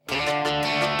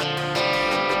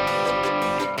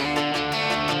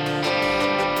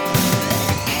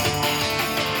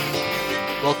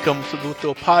Welcome to the With the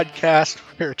Will podcast.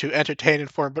 We're here to entertain,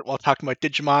 inform, but while talking about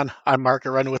Digimon, I'm Mark,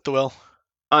 a runner with the Will.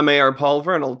 I'm AR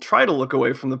Pulver, and I'll try to look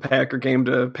away from the Packer game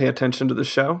to pay attention to the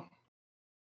show.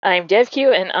 I'm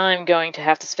DevQ, and I'm going to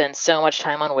have to spend so much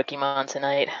time on Wikimon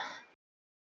tonight.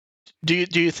 Do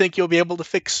you think you'll be able to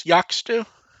fix Yakstu?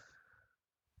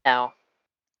 No.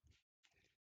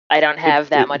 I don't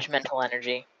have that much mental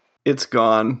energy. It's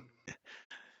gone.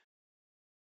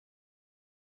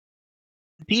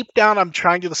 Deep down, I'm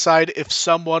trying to decide if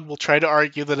someone will try to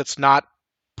argue that it's not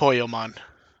Poyomon.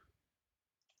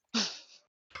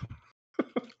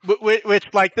 Which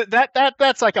like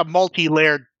that's like a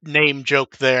multi-layered name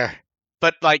joke there,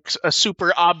 but like a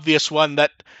super obvious one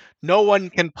that no one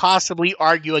can possibly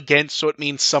argue against, so it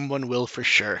means someone will for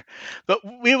sure. But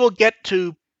we will get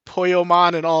to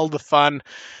Poyomon and all the fun.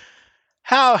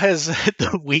 How has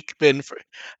the week been?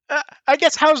 I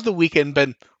guess how's the weekend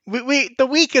been? The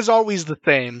week is always the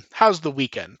same. How's the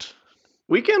weekend?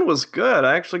 Weekend was good.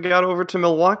 I actually got over to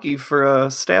Milwaukee for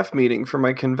a staff meeting for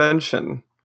my convention,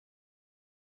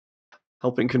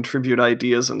 helping contribute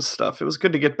ideas and stuff. It was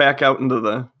good to get back out into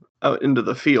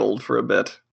the field for a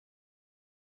bit.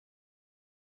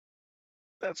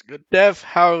 That's good. Dev,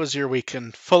 how was your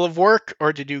weekend? Full of work,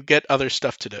 or did you get other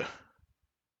stuff to do?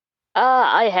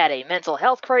 I had a mental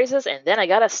health crisis, and then I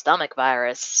got a stomach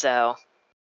virus, so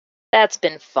that's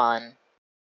been fun.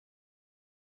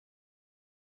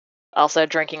 Also,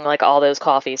 drinking like all those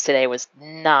coffees today was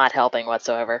not helping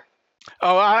whatsoever.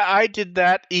 Oh, I did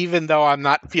that even though I'm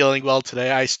not feeling well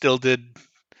today. I still did.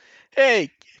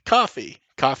 Hey, coffee,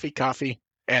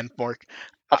 and more.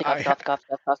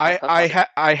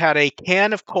 I had a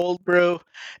can of cold brew,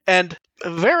 and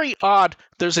very odd.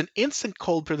 There's an instant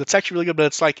cold brew that's actually really good, but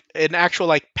it's like an actual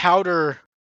like powder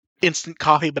instant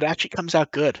coffee, but it actually comes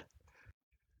out good.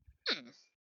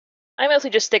 I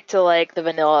mostly just stick to like the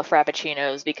vanilla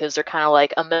frappuccinos because they're kind of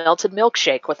like a melted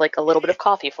milkshake with like a little bit of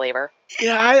coffee flavor.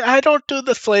 Yeah, I don't do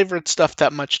the flavored stuff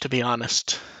that much, to be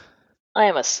honest. I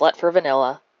am a slut for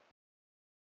vanilla.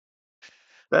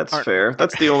 That's fair.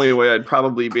 That's the only way I'd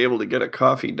probably be able to get a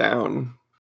coffee down.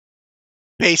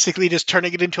 Basically just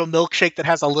turning it into a milkshake that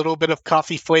has a little bit of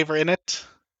coffee flavor in it.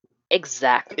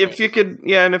 Exactly. If you could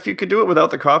do it without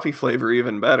the coffee flavor,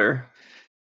 even better.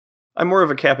 I'm more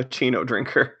of a cappuccino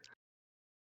drinker.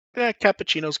 Yeah,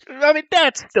 cappuccino's... I mean,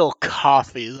 that's still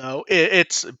coffee, though.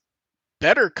 It's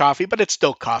better coffee, but it's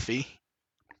still coffee.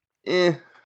 I've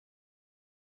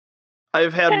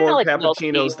had more like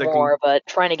cappuccinos than more, but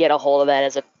trying to get a hold of that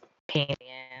is a pain.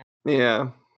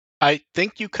 Yeah. I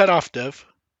think you cut off, Dev.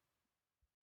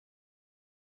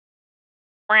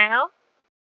 Wow.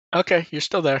 Okay, you're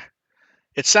still there.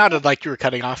 It sounded like you were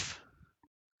cutting off.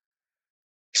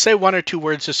 Say one or two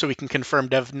words just so we can confirm,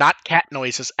 Dev. Not cat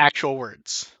noises, actual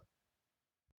words.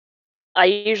 I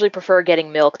usually prefer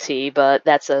getting milk tea, but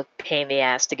that's a pain in the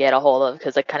ass to get a hold of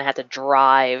because I kind of have to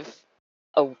drive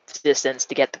a distance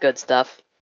to get the good stuff.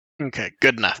 Okay,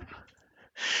 good enough.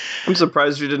 I'm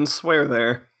surprised you didn't swear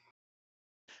there.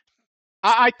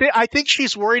 I think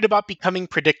she's worried about becoming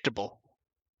predictable.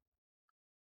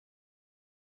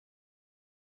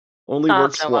 Only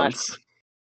works once.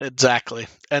 Exactly.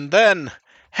 And then,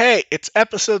 hey, it's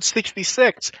episode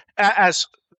 66.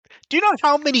 Do you know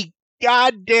how many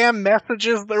goddamn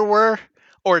messages there were?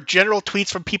 Or general tweets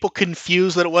from people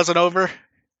confused that it wasn't over?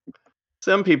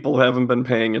 Some people haven't been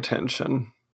paying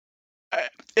attention.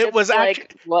 It was actually...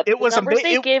 It was numbers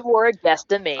they gave were a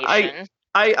guesstimation.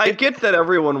 I get that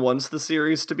everyone wants the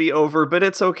series to be over, but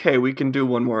it's okay. We can do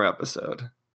one more episode.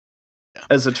 Yeah.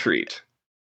 As a treat.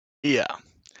 Yeah.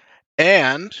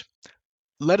 And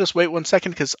let us wait 1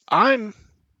 second, because I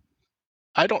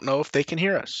don't know if they can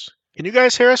hear us. Can you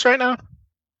guys hear us right now?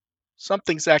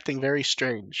 Something's acting very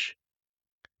strange.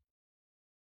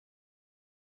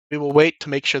 We will wait to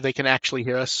make sure they can actually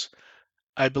hear us.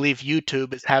 I believe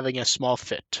YouTube is having a small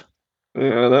fit.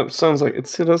 Yeah, that sounds like...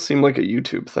 It does seem like a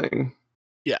YouTube thing.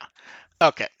 Yeah.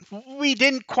 Okay. We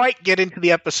didn't quite get into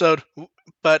the episode,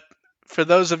 but for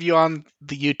those of you on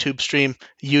the YouTube stream,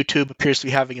 YouTube appears to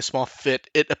be having a small fit.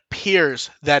 It appears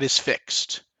that is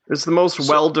fixed. It's the most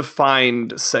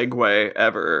well-defined segue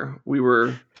ever. We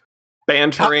were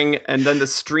bantering, and then the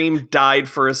stream died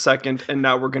for a second, and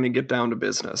now we're going to get down to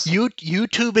business.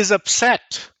 YouTube is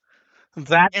upset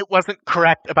that it wasn't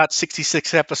correct about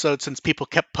 66 episodes since people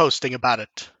kept posting about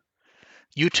it.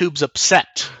 YouTube's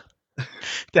upset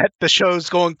that the show's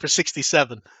going for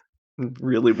 67.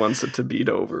 Really wants it to be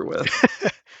over with.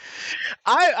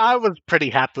 I was pretty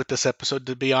happy with this episode,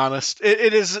 to be honest.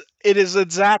 It is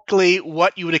exactly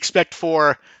what you would expect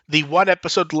for the one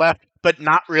episode left, but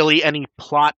not really any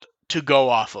plot to go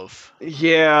off of.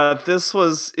 Yeah,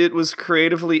 it was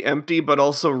creatively empty, but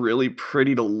also really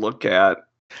pretty to look at.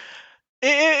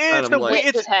 It's I'm like-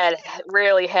 It just had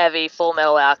really heavy Full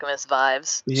Metal Alchemist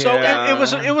vibes. So Yeah.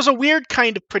 it was a weird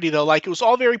kind of pretty though. Like it was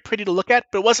all very pretty to look at,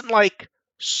 but it wasn't like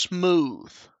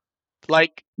smooth.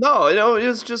 Like No,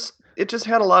 it just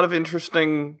had a lot of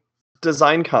interesting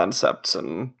design concepts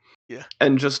and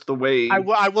just the way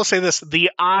I will say this: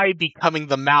 the eye becoming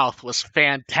the mouth was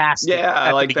fantastic.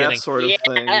 at like the beginning. that sort of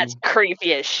thing. That's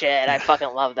creepy as shit. I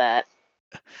fucking love that.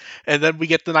 And then we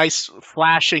get the nice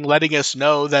flashing letting us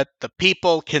know that the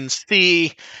people can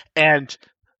see and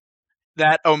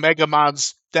that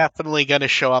Omegamon's definitely going to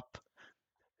show up,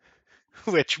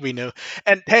 which we knew.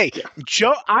 And hey,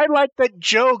 Joe, I like that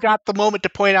Joe got the moment to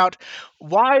point out,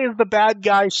 why is the bad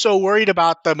guy so worried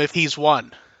about them if he's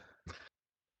won?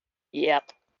 Yep.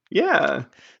 Yeah.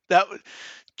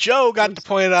 Joe got to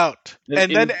point it out.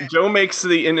 And then Joe makes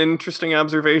an interesting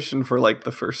observation for like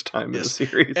the first time in the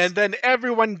series. And then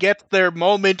everyone gets their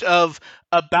moment of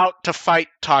about to fight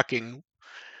talking.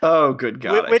 Oh, good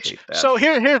God. I hate that. So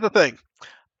here's the thing.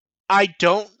 I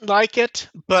don't like it,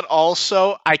 but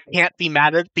also I can't be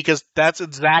mad at it because that's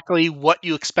exactly what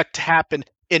you expect to happen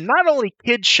in not only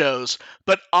kids shows,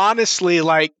 but honestly,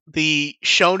 like the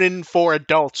shonen for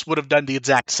adults would have done the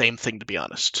exact same thing, to be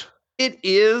honest. It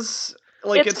is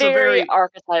like it's very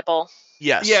archetypal.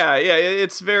 Yes. Yeah,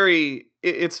 it's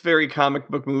very comic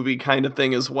book movie kind of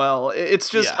thing as well. It's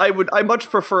just I much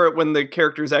prefer it when the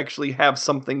characters actually have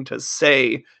something to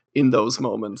say in those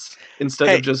moments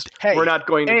instead of just we're not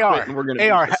going to quit and we're going to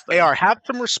AR, have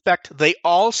some respect. They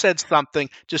all said something.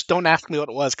 Just don't ask me what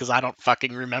it was because I don't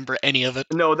fucking remember any of it.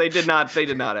 No, they did not. They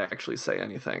did not actually say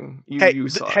anything. You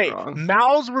saw it wrong.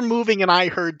 Mouths were moving and I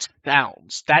heard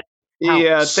sounds. That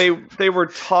counts. Yeah, they were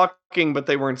talking, but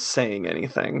they weren't saying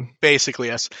anything. Basically,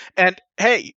 yes. And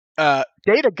hey,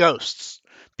 Data ghosts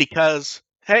because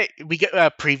hey, we get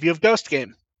a preview of Ghost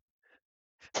Game.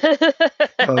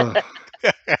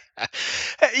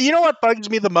 You know what bugs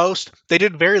me the most? They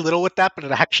did very little with that, but it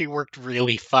actually worked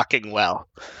really fucking well.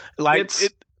 Like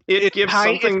it gave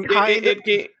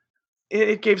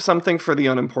something for the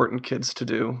unimportant kids to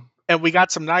do, and we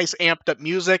got some nice amped up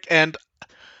music and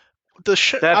the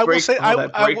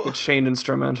the chain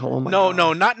instrumental. Oh my God.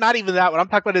 No, not even that. What I'm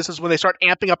talking about is when they start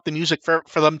amping up the music for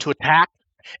them to attack,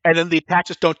 and then the attacks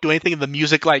just don't do anything, and the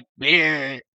music like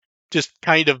just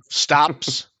kind of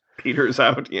stops. Peters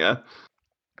out, yeah.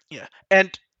 Yeah.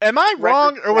 And am I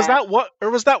wrong, or was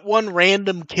that one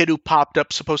random kid who popped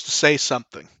up supposed to say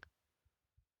something?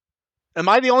 Am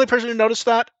I the only person who noticed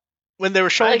that when they were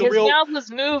showing the real? His mouth was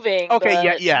moving.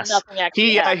 Okay, yes. Nothing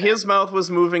actually happened. His mouth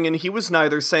was moving, and he was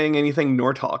neither saying anything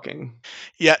nor talking.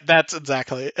 Yeah, that's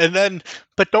exactly. And then,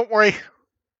 but don't worry,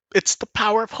 it's the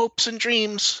power of hopes and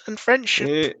dreams and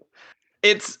friendship.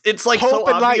 It's like so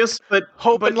obvious, but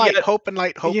hope and light.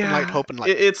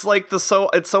 It's like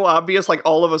it's so obvious. Like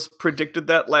all of us predicted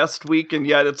that last week, and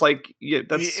yet it's like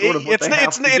that's sort of what they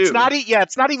have to do.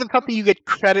 It's not even something you get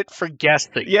credit for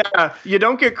guessing. Yeah, you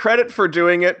don't get credit for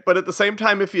doing it, but at the same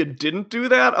time, if you didn't do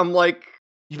that, I'm like,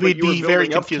 we'd be very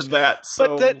confused. That,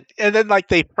 so. And then like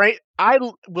they frame. I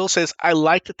will say this, I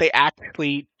like that they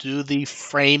actually do the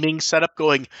framing setup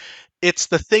going. It's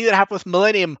the thing that happened with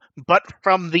Millennium, but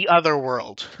from the other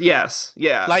world. Yes,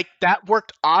 yeah. Like, that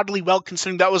worked oddly well,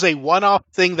 considering that was a one-off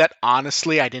thing that,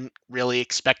 honestly, I didn't really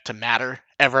expect to matter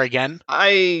ever again.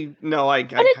 I kind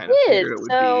of figured it would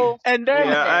be. And then,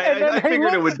 I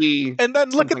figured it would be. And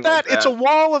then look at that. It's a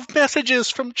wall of messages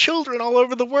from children all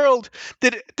over the world.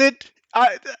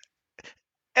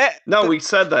 No, we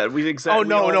said that. We exactly. Oh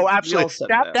no, absolutely.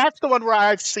 That's the one where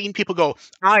I've seen people go,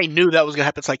 "I knew that was going to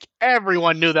happen." It's like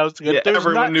everyone knew that was going to happen.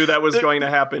 Everyone knew that was going to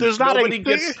happen. Nobody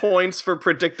gets points for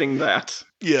predicting that.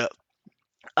 Yeah.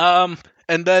 And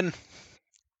then,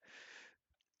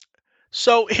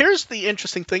 so here's the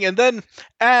interesting thing. And then,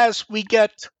 as we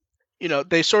get,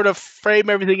 they sort of frame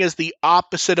everything as the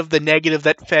opposite of the negative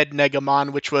that fed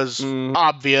Negamon, which was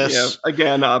obvious. Yeah,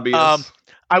 again, obvious.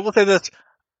 I will say this.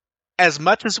 As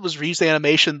much as it was reused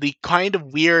animation, the kind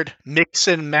of weird mix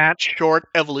and match short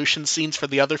evolution scenes for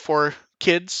the other four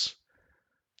kids,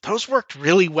 those worked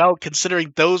really well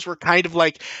considering those were kind of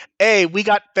like, hey, we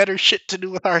got better shit to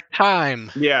do with our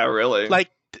time. Yeah, really.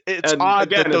 Like, it's odd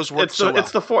that those worked so well.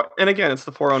 It's the four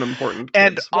unimportant kids.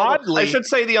 And oddly... I should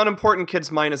say the unimportant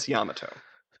kids minus Yamato.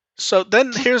 So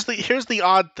then here's the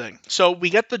odd thing. So we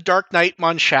get the Dark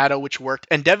Knightmon Shadow, which worked,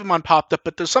 and Devimon popped up,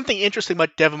 but there's something interesting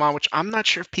about Devimon, which I'm not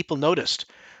sure if people noticed.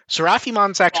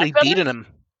 Seraphimon's actually beaten him.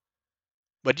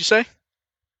 What'd you say?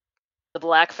 The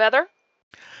Black Feather?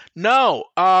 No.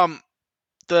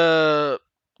 The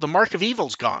the Mark of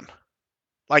Evil's gone.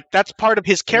 Like, that's part of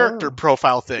his character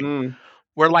profile thing.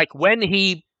 Where, like, when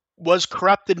he was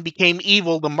corrupted and became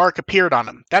evil, the mark appeared on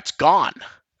him. That's gone.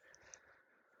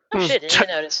 Oh shit, didn't even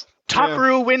notice.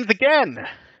 Takaru wins again.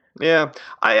 Yeah,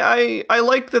 I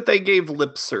like that they gave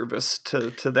lip service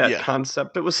to that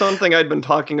concept. It was something I'd been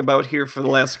talking about here for the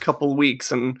last couple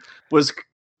weeks and was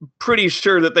pretty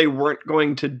sure that they weren't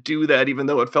going to do that, even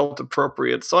though it felt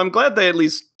appropriate. So I'm glad they at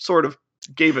least sort of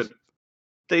gave it.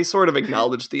 They sort of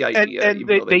acknowledged the idea, and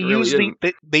they used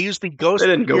the ghost. They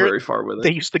didn't go very far with it.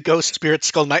 They used the ghost spirit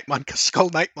Skull Knightmon because Skull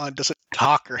Knightmon doesn't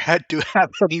talk or had to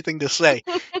have anything to say.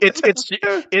 It's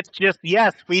just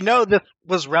yes, we know this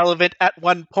was relevant at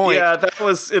one point. Yeah, that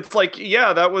was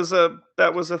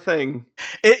a thing.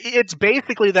 It's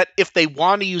basically that if they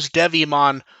want to use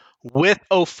Devimon with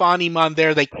Ophanimon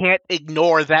there, they can't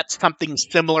ignore that something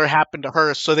similar happened to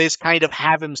her, so they just kind of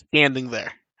have him standing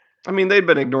there. I mean, they've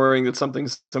been ignoring that something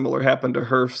similar happened to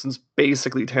her since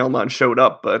basically Tailmon showed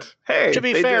up, but hey, to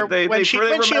be fair, they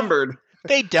remembered.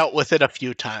 They dealt with it a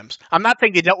few times. I'm not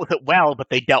saying they dealt with it well, but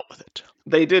they dealt with it.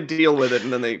 They did deal with it,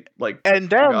 and then they And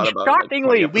then,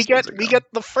 shockingly, we get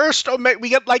the first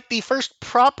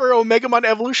proper Omegamon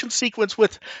evolution sequence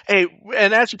with and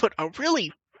as you put, a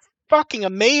really fucking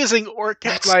amazing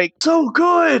orchestra. Like, so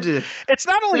good. It's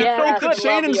not only so good. The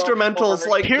chain instrumentals,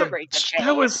 like here's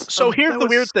the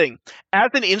weird thing. As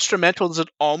an instrumental, does it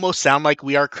almost sound like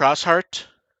We Are Crossheart?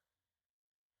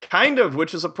 Kind of,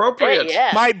 which is appropriate.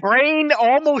 Yeah. My brain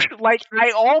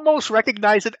I almost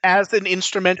recognize it as an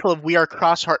instrumental of We Are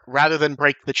Crossheart rather than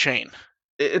Break the Chain.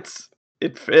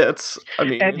 It fits. I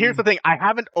mean, and here's the thing: I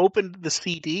haven't opened the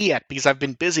CD yet because I've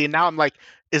been busy, and now I'm like,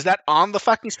 is that on the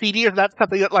fucking CD, or is that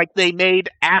something that like they made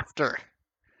after?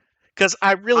 Because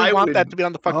I really want that to be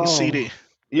on the fucking CD.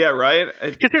 Yeah, right.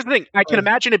 Because here's the thing: I can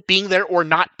imagine it being there or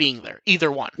not being there,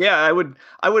 either one. Yeah, I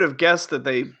would have guessed that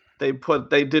they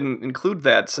didn't include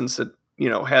that since it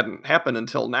hadn't happened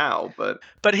until now. But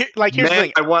here's the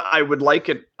thing: I would like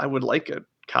it. I would like a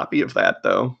copy of that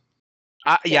though.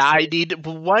 I need,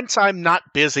 once I'm not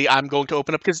busy, I'm going to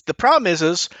open up, because the problem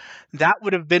is that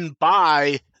would have been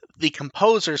by the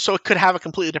composer, so it could have a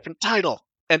completely different title,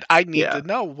 and I need to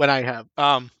know when I have.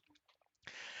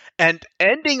 And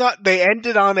they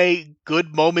ended on a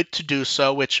good moment to do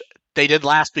so, which they did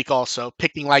last week also,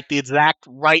 picking like the exact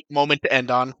right moment to end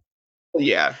on.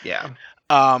 Yeah.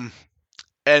 And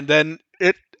then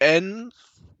it ends.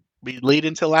 We lead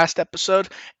into last episode,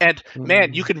 and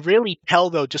man, you can really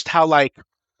tell though just how like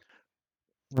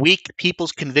weak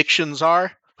people's convictions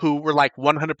are who were like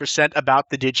 100%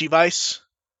 about the Digivice.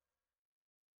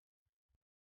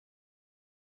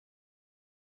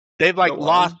 They've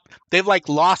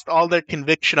lost all their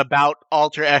conviction about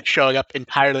Alter X showing up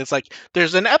entirely. It's like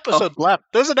there's an episode left.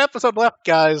 There's an episode left,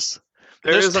 guys.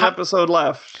 There's an episode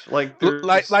left. Like here's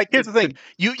the thing: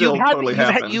 you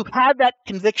had that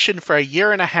conviction for a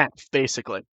year and a half,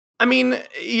 basically. I mean, give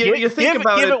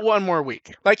it one more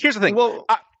week. Like, here's the thing. Well,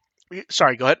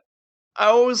 sorry, go ahead.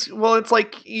 It's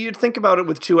like you'd think about it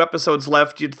with 2 episodes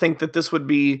left. You'd think that this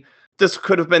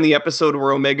could have been the episode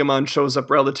where Omegamon shows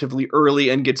up relatively early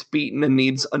and gets beaten and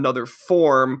needs another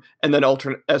form, and then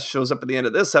Alter S shows up at the end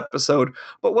of this episode.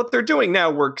 But what they're doing now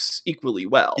works equally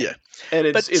well. Yeah. And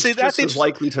it's just as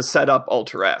likely to set up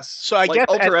Alter S. So I guess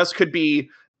Alter S could be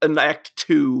an Act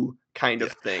 2 kind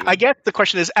of thing. I guess the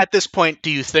question is, at this point, do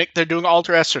you think they're doing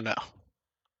Alter S or no?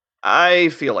 I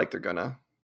feel like they're gonna.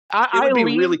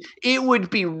 It would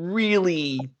be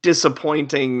really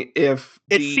disappointing if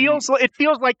it feels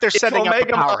like they're setting up the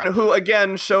power-up. Who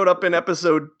again showed up in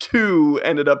episode 2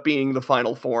 ended up being the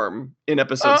final form in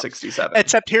episode 67.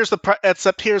 Except here's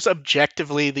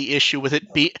objectively the issue with it.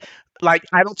 Like,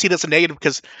 I don't see this as a negative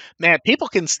because, man, people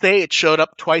can say it showed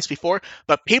up twice before,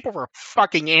 but people were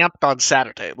fucking amped on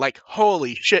Saturday. Like,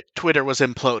 holy shit, Twitter was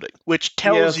imploding, which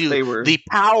tells you the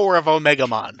power of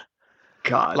Omegamon.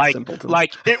 God,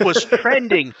 like it was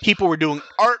trending. People were doing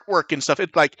artwork and stuff.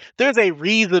 It's like there's a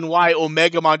reason why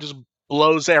Omegamon just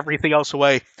blows everything else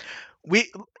away. We've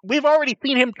already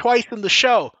seen him twice in the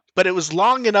show, but it was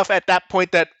long enough at that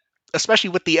point that, especially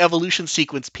with the evolution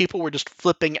sequence, people were just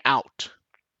flipping out.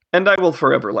 And I will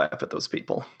forever laugh at those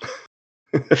people.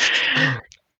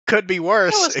 Could be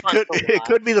worse. It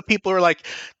could be the people who are like,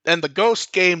 and the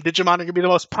Ghost game Digimon are going to be the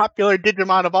most popular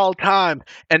Digimon of all time.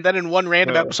 And then in one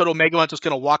random episode, Omegamon's just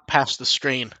going to walk past the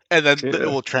screen, and then it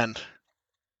will trend.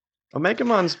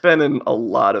 Omegamon's been in a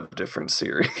lot of different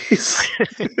series,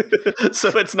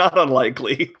 so it's not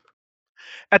unlikely.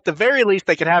 At the very least,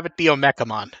 they could have it be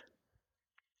Omegamon.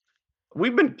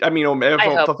 If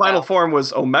the final form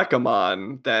was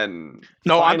Omegamon, then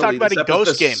no, I'm talking about a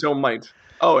Ghost game. So might.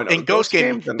 Oh, and in Ghost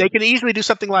Game, then... they can easily do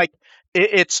something like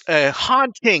it's a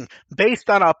haunting based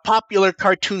on a popular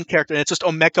cartoon character, and it's just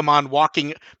Omegamon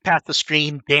walking past the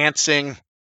screen, dancing.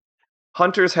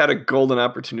 Hunters had a golden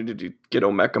opportunity to get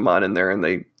Omegamon in there, and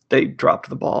they dropped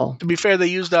the ball. To be fair, they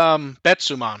used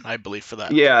Betsumon, I believe, for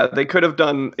that. Yeah, they could have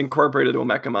incorporated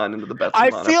Omegamon into the Betsumon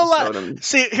I feel episode.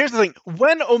 See, here's the thing.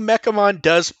 When Omegamon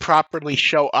does properly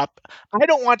show up, I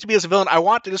don't want to be as a villain. I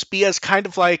want to just be as kind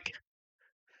of like...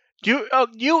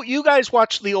 You guys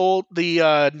watched the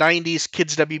 90s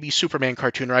Kids WB Superman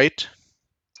cartoon, right?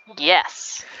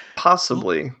 Yes.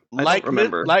 Possibly. I don't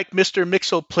remember. Like Mr.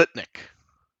 Mxyzptlk.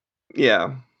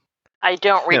 Yeah. I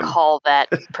don't recall that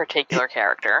particular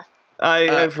character.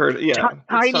 I've heard, yeah.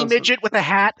 Tiny midget with a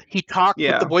hat. He talked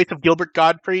with the voice of Gilbert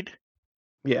Gottfried.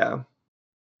 Yeah.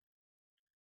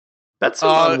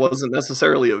 Betsumon wasn't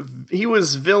necessarily he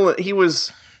was villain. He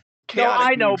was chaotic. No,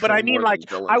 I know, but I mean,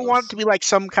 like, I want it to be like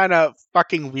some kind of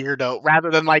fucking weirdo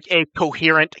rather than like a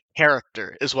coherent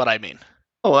character, is what I mean.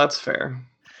 Oh, that's fair.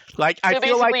 Like, so I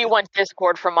feel like you want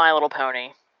Discord from My Little Pony.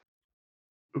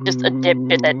 Just a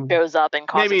dipshit that shows up and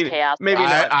causes chaos. Maybe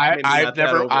not. I've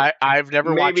never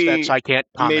watched that, so I can't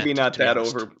comment. Maybe not that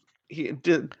over.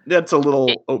 That's a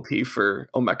little OP for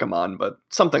Omegamon, but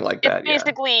something like that. It's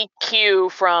basically Q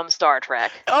from Star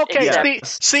Trek. Okay,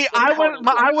 see,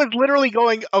 I was literally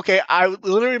going. Okay,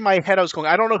 in my head I was going.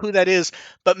 I don't know who that is,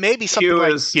 but maybe something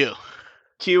like Q.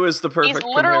 Q is the perfect.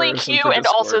 He's literally Q and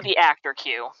also the actor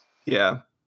Q. Yeah.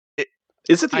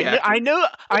 Is it the actor?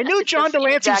 I knew John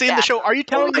Delancey was in the show. Are you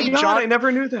telling me John? I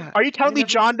never knew that. Are you telling me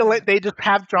John Delancey? They just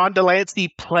have John Delancey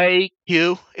play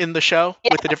Q in the show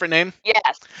with a different name?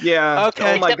 Yes. Yeah.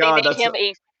 Okay. Oh my God. They made him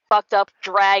a fucked up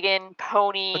dragon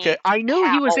pony. Okay. I knew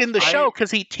he was in the show because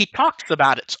he talks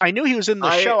about it. I knew he was in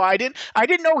the show. I didn't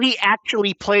know he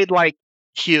actually played like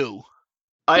Q.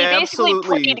 He basically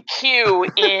played Q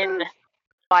in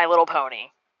My Little Pony.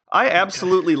 I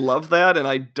absolutely love that, and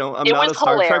I'm not a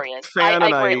Star Trek fan. I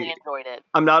greatly enjoyed it.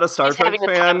 I'm not a Star Trek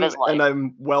fan, and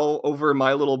I'm well over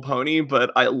My Little Pony,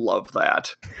 but I love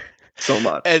that so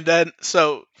much. And then,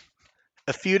 so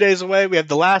a few days away, we have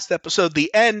the last episode, the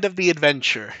end of the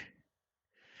adventure.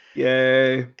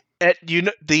 Yay!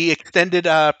 The extended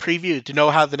preview. Do you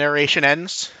know how the narration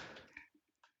ends?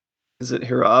 Is it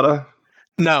Hirata?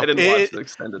 No, I didn't watch the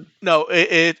extended. No,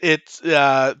 it's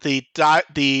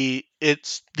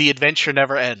the adventure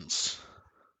never ends.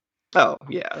 Oh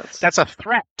yeah, that's a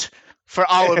threat for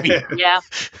all of you. Yeah.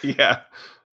 Yeah.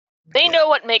 They know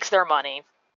what makes their money.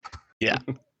 Yeah.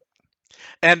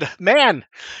 And man,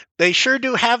 they sure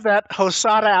do have that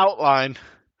Hosada outline.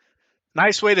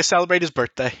 Nice way to celebrate his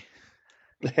birthday.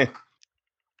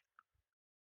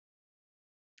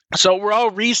 So we're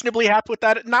all reasonably happy with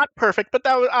that. Not perfect, but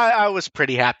I was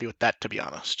pretty happy with that, to be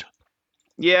honest.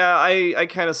 Yeah, I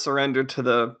kind of surrendered to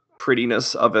the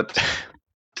prettiness of it,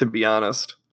 to be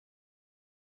honest.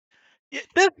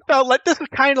 This felt like this was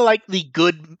kind of like the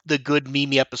good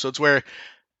Mimi episodes where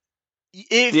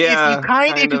if you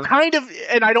kind of,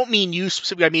 and I don't mean you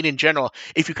specifically, I mean in general,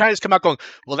 if you kind of come out going,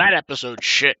 well, that episode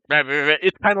shit,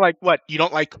 it's kind of like, what, you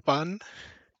don't like fun?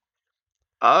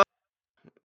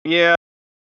 Yeah.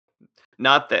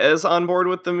 Not as on board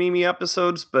with the Mimi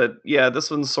episodes, but yeah,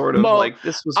 this one's sort of like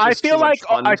this was. I feel like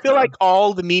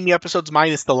all the Mimi episodes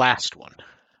minus the last one.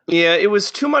 Yeah, it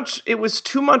was too much. It was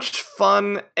too much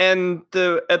fun, and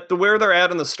where they're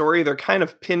at in the story, they're kind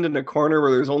of pinned in a corner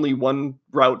where there's only one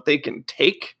route they can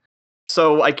take.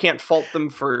 So I can't fault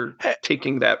them for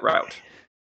taking that route.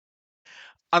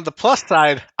 On the plus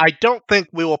side, I don't think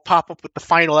we will pop up with the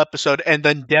final episode and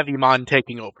then Devimon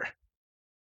taking over.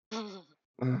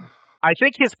 I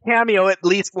think his cameo at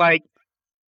least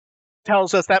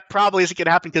tells us that probably isn't going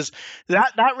to happen because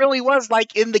that really was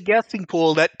in the guessing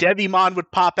pool that Devimon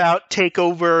would pop out, take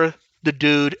over the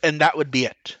dude, and that would be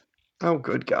it. Oh,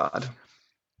 good God.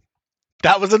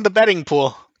 That was in the betting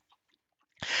pool.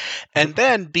 And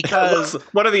then because...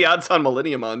 What are the odds on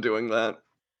Millenniumon doing that?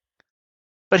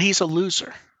 But he's a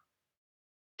loser.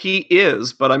 He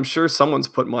is, but I'm sure someone's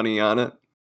put money on it.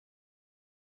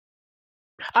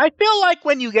 I feel like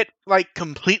when you get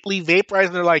completely vaporized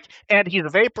and they're like, and he's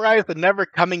vaporized and never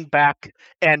coming back,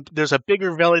 and there's a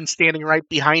bigger villain standing right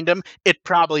behind him, it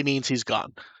probably means he's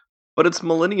gone. But it's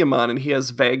Millenniumon and he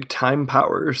has vague time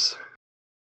powers.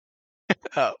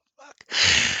 Oh, fuck.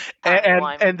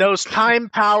 And those time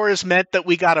powers meant that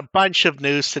we got a bunch of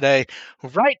news today,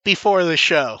 right before the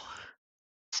show.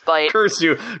 Spite. Curse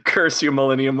you,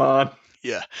 Millenniumon.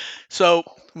 Yeah. So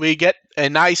we get a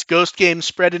nice Ghost Game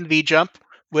spread in V-Jump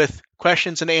with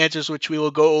questions and answers, which we will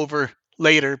go over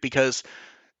later because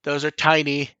those are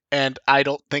tiny, and I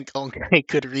don't think Onkai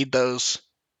could read those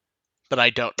but I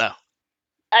don't know.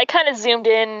 I kind of zoomed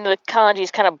in. The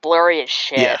kanji's kind of blurry as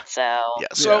shit. Yeah. So Yeah.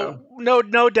 So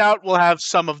no doubt we'll have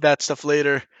some of that stuff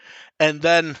later, and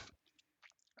then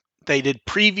they did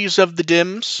previews of the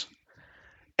DIMs.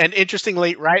 And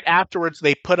interestingly, right afterwards,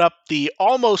 they put up the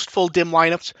almost full DIM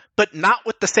lineups, but not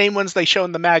with the same ones they show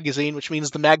in the magazine, which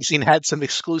means the magazine had some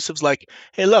exclusives like,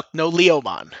 hey, look, no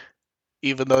Leomon,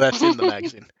 even though that's in the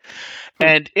magazine.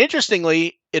 And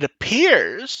interestingly, it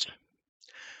appears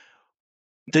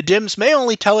the DIMs may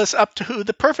only tell us up to who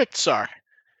the perfects are,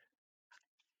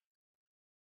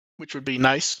 which would be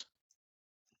nice.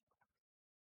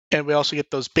 And we also get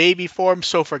those baby forms.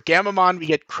 So for Gamamon, we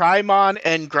get Crymon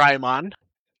and Greymon.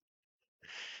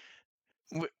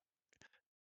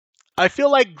 I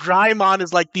feel like Greymon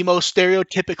is like the most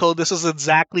stereotypical. This is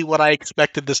exactly what I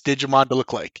expected this Digimon to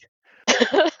look like.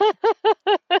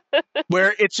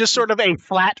 Where it's just sort of a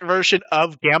flat version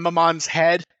of Gamamon's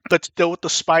head, but still with the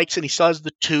spikes, and he still has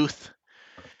the tooth.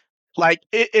 Like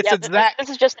it's this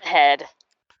is just a head.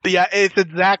 Yeah, it's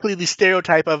exactly the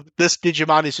stereotype of this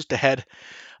Digimon is just a head.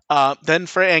 Then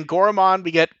for Angoramon,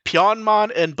 we get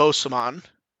Pionmon and Bosamon,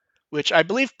 which I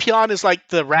believe Pion is like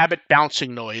the rabbit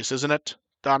bouncing noise, isn't it?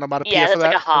 The onomatopoeia for that?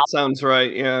 Like a hop. That sounds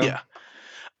right, yeah.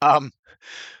 Yeah.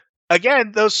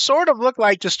 Again, those sort of look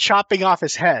like just chopping off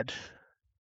his head.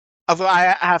 Although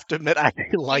I have to admit, I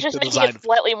like the design. Just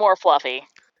slightly more fluffy.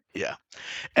 Yeah.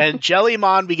 And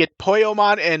Jellymon, we get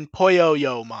Poyomon and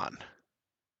Poyoyomon.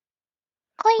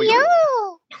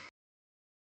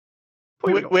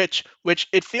 Which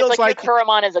it feels it's like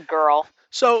Kuromon is a girl.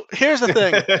 So here's the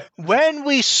thing. When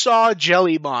we saw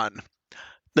Jellymon,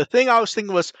 the thing I was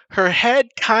thinking was her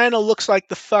head kind of looks like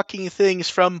the fucking things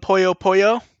from Puyo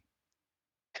Puyo.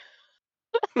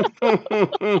 and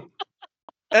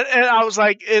I was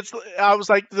like,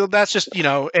 that's just,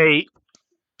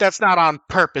 that's not on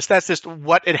purpose. That's just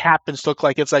what it happens to look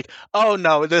like. It's like, oh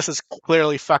no, this is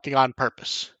clearly fucking on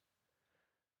purpose.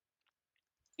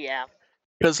 Yeah.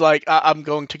 Because, like, I'm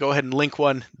going to go ahead and link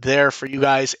one there for you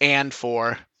guys and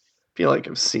for... I feel like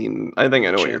I think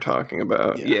I know what you're talking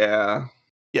about. Yeah.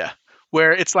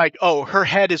 Where it's like, oh, her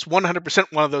head is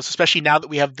 100% one of those, especially now that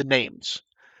we have the names.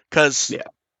 Because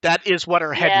that is what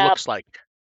her head looks like.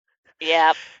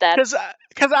 Yeah, because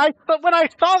when I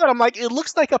saw that, I'm like, it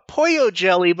looks like a Poyo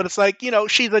jelly, but it's like,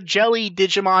 she's a jelly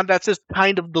Digimon. That's just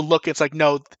kind of the look. It's like,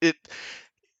 no,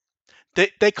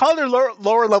 they call their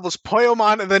lower levels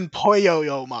Poyomon and then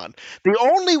Poyoyomon. The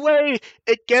only way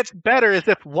it gets better is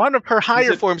if one of her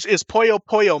higher forms is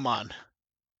Poyomon.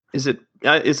 Is it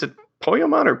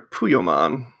Poyomon or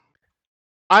Puyomon?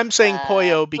 I'm saying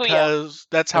Poyo because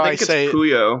that's how I say it.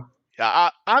 Puyo.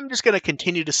 I'm just going to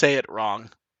continue to say it wrong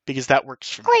because that works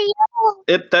for me.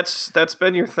 That's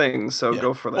been your thing, so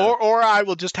go for that. Or I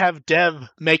will just have Dev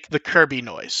make the Kirby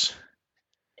noise.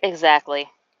 Exactly.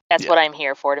 That's what I'm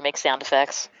here for, to make sound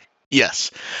effects.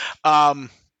 Yes. But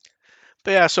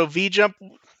yeah, so V-Jump,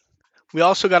 we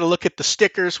also got to look at the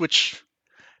stickers, which...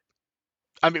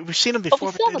 I mean, we've seen them before.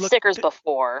 We've seen the stickers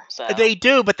before, so they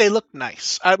do, but they look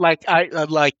nice. I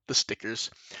like the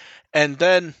stickers, and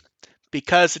then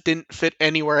because it didn't fit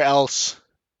anywhere else,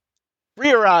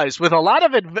 Rearise with a lot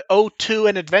of O2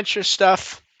 and adventure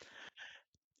stuff.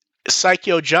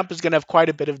 Psycho Jump is going to have quite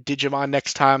a bit of Digimon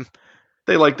next time.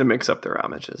 They like to mix up their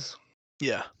homages.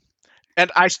 Yeah,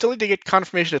 and I still need to get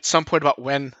confirmation at some point about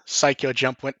when Psycho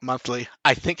Jump went monthly.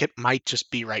 I think it might just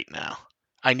be right now.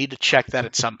 I need to check that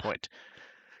at some point.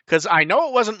 Because I know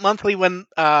it wasn't monthly when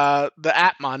the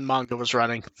Atmon manga was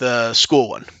running, the school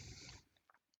one.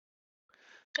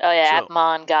 Oh yeah,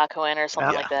 Atmon Gakuen or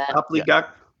something like that.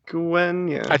 Gakuen,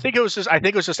 yeah. I think it was just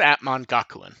Atmon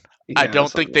Gakuen. Yeah, I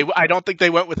don't think they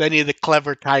went with any of the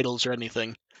clever titles or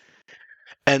anything.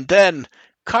 And then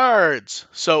cards.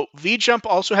 So V-Jump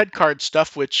also had card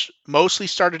stuff, which mostly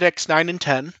started X9 and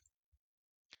 10.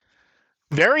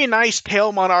 Very nice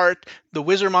Tailmon art, the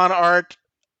Wizardmon art.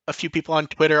 A few people on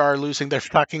Twitter are losing their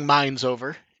fucking minds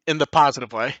over, in the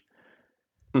positive way.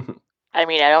 I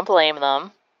mean, I don't blame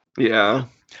them. Yeah.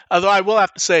 Although I will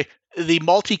have to say, the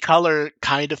multicolor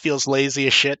kind of feels lazy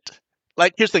as shit.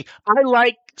 Like, here's the thing. I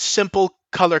like simple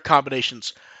color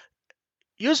combinations.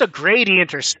 Use a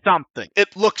gradient or something.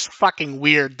 It looks fucking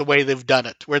weird the way they've done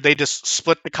it, where they just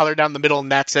split the color down the middle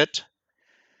and that's it.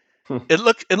 It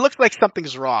looks like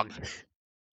something's wrong.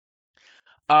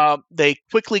 They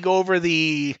quickly go over I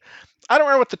don't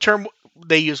remember what the term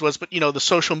they used was, but the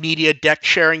social media deck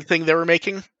sharing thing they were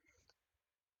making.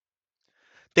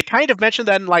 They kind of mentioned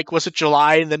that in was it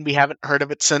July, and then we haven't heard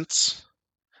of it since.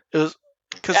 It was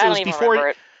because it was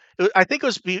before. I think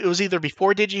it was either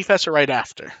before Digifest or right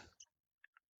after.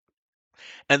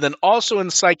 And then also in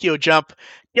Psycho Jump,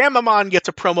 Gamamon gets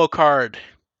a promo card.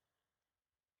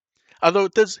 Although,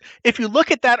 if you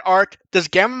look at that art, does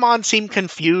Gamamon seem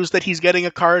confused that he's getting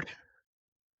a card?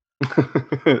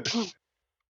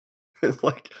 It's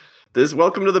like,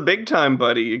 welcome to the big time,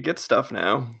 buddy. You get stuff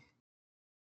now.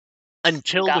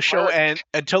 Until the show ends,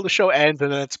 and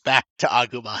then it's back to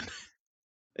Agumon.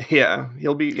 Yeah,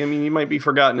 he might be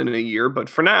forgotten in a year, but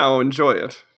for now, enjoy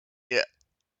it. Yeah.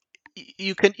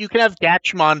 You can have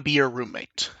Gatchmon be your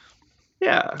roommate.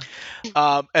 Yeah.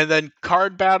 And then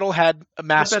Card Battle had a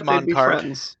Mastamon card.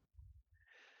 Friends.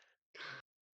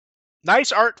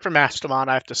 Nice art for Mastamon,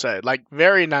 I have to say. Like,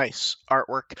 very nice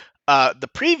artwork. The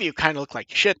preview kind of looked like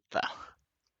shit, though.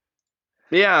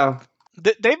 Yeah.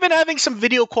 They've been having some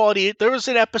video quality. There was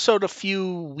an episode a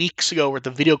few weeks ago where the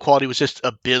video quality was just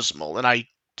abysmal, and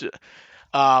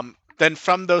then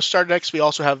from those starter decks, we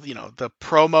also have the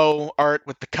promo art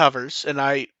with the covers, and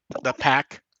the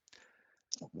pack.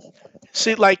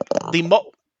 See, like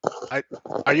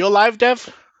are you alive,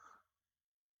 Dev?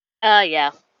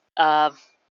 Yeah.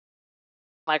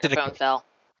 Microphone fell.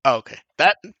 Oh, okay.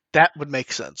 That would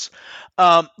make sense.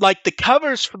 Like the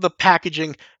covers for the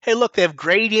packaging, hey, look, they have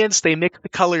gradients. They mix the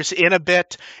colors in a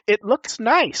bit. It looks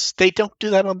nice. They don't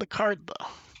do that on the card,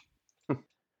 though.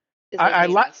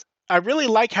 I really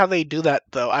like how they do that,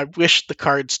 though. I wish the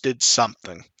cards did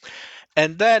something.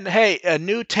 And then, hey, a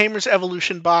new Tamer's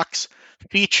Evolution box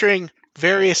featuring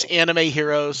various anime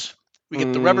heroes. We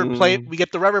get the rubber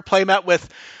playmat with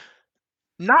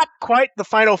not quite the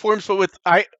final forms, but with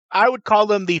I would call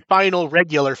them the final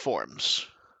regular forms.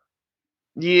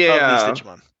 Yeah, of these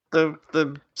Digimon.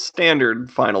 The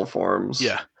standard final forms.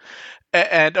 Yeah,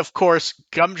 and of course,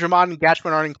 Gumdramon and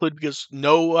Gatchmon aren't included because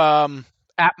no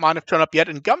Atmon have shown up yet,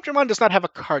 and Gumdramon does not have a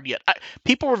card yet.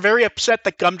 People were very upset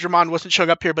that Gumdramon wasn't showing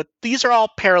up here, but these are all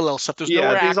parallel stuff. There's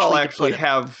nowhere these all actually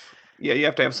have. Yeah, you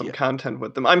have to have some content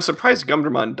with them. I'm surprised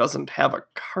Gumdramon doesn't have a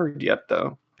card yet,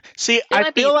 though. See, I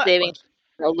feel like saving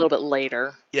a little bit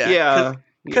later. Yeah.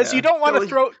 Because you don't want to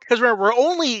throw. Because we're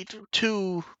only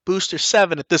to Booster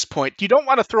 7 at this point. You don't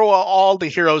want to throw all the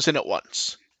heroes in at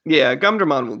once. Yeah,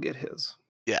 Gumdramon will get his.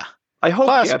 Yeah. I hope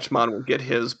Gatchmon will get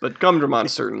his, but Gumdramon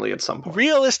certainly at some point.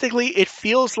 Realistically, it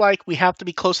feels like we have to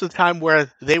be close to the time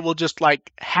where they will just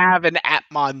have an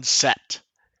Atmon set.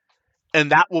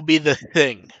 And that will be the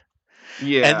thing.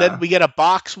 Yeah. And then we get a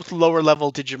box with lower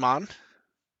level Digimon,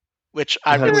 which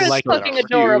I really like. Fucking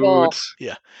adorable.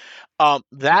 Yeah.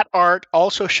 That art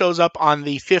also shows up on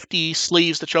the 50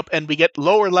 sleeves that show up, and we get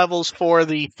lower levels for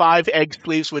the 5 egg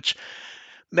sleeves, which,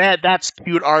 man, that's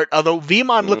cute art. Although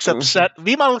Veemon looks upset.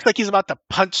 Veemon looks like he's about to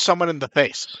punch someone in the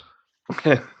face.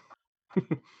 Then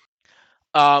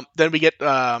we get...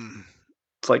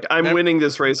 it's like, I'm winning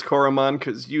this race, Koromon,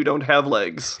 because you don't have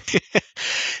legs.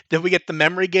 Then we get the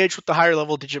memory gauge with the higher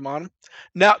level Digimon.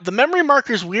 Now, the memory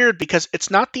marker is weird because it's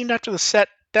not themed after the set.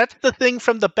 That's the thing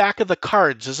from the back of the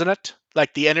cards, isn't it?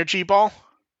 Like the energy ball?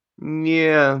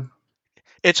 Yeah.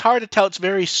 It's hard to tell. It's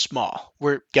very small.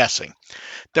 We're guessing.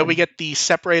 Then we get the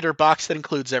separator box that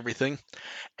includes everything.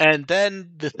 And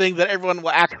then the thing that everyone will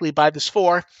actually buy this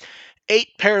for, 8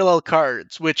 parallel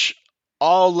cards, which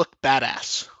all look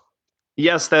badass.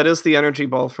 Yes, that is the energy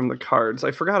ball from the cards.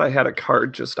 I forgot I had a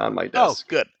card just on my desk. Oh,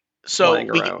 good. So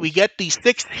we get the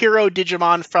 6th hero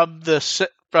Digimon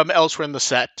from elsewhere in the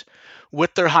set,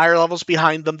 with their higher levels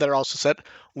behind them that are also set.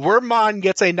 Wormmon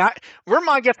gets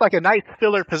like a nice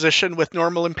filler position with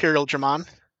normal Imperial Dramon.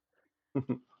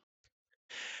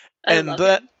 And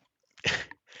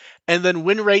then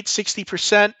win rate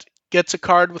 60% gets a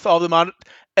card with all of them on it.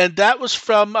 And that was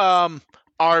from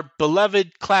our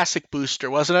beloved classic booster,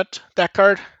 wasn't it? That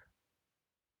card?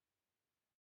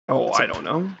 Oh, I don't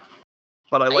know.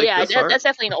 But I like this art. That's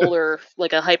definitely an older,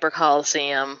 like a Hyper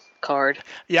Coliseum card.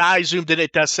 Yeah, I zoomed in.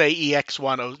 It does say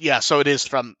EX1. Yeah, so it is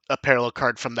from a parallel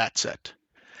card from that set.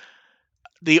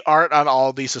 The art on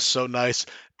all these is so nice.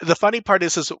 The funny part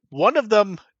is one of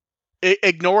them,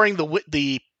 ignoring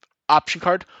the option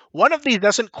card, one of these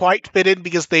doesn't quite fit in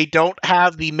because they don't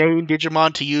have the main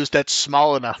Digimon to use that's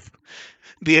small enough.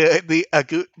 The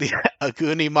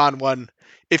Agunimon one,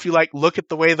 if you look at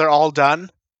the way they're all done,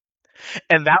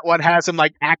 and that one has them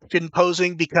action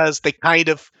posing because they kind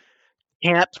of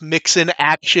can't mix in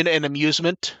action and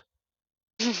amusement.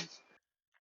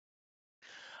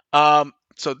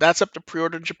 So that's up to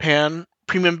pre-order in Japan.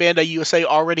 Premium Bandai USA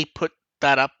already put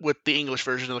that up with the English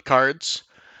version of the cards.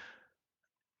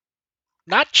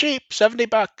 Not cheap,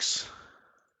 $70.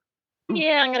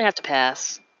 Yeah, I'm gonna have to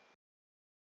pass.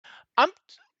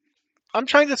 I'm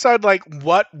trying to decide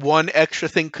what one extra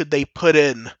thing could they put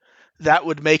in that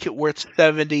would make it worth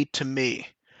 $70 to me.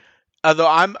 Although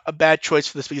I'm a bad choice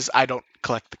for this because I don't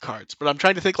collect the cards, but I'm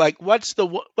trying to think like what's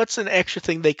an extra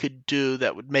thing they could do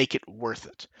that would make it worth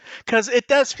it? Because it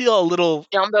does feel a little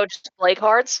Jumbo display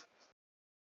cards.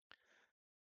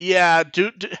 Yeah,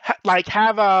 like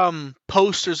have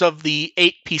posters of the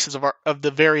 8 pieces of art, of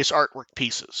the various artwork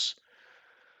pieces.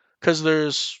 Because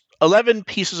there's 11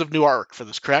 pieces of new artwork for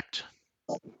this, correct?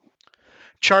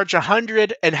 Charge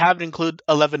 100 and have it include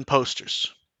 11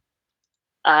 posters.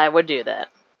 I would do that.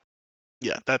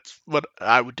 Yeah, that's what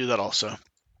I would do that also.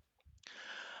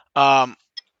 Then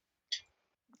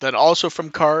also from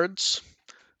cards,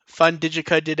 Fun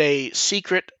Digica did a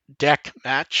secret deck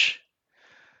match.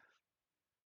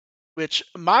 Which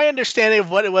my understanding of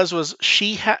what it was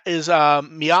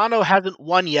Miano hasn't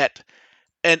won yet,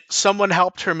 and someone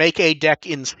helped her make a deck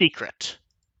in secret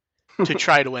to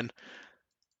try to win.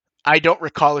 I don't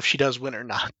recall if she does win or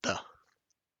not, though.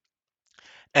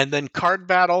 And then Card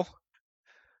Battle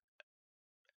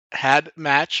had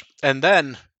match, and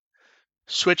then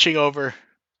switching over,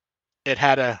 it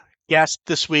had a guest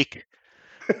this week.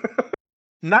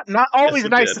 Not always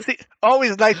nice to see.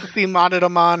 Always nice to see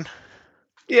Monodamon.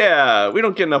 Yeah, we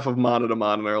don't get enough of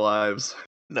Monodamon in our lives.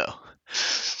 No.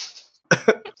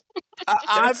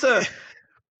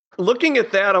 Looking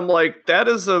at that, I'm like, that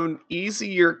is an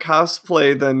easier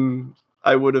cosplay than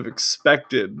I would have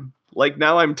expected. Like,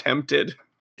 now I'm tempted.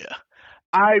 Yeah.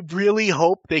 I really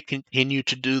hope they continue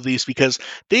to do these because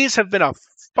these have been a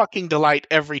fucking delight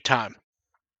every time.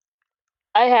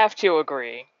 I have to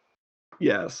agree.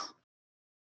 Yes.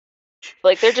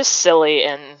 Like, they're just silly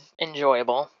and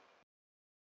enjoyable.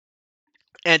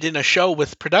 And in a show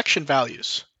with production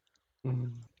values.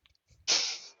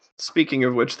 Speaking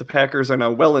of which, the Packers are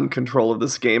now well in control of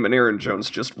this game, and Aaron Jones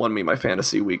just won me my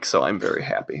fantasy week, so I'm very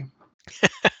happy.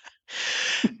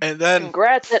 And then,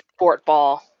 congrats at Sport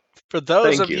Ball. For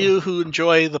those of you who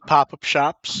enjoy the pop-up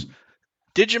shops,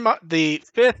 Digimon, the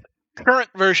 5th current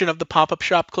version of the pop-up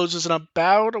shop closes in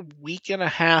about a week and a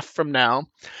half from now.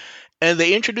 And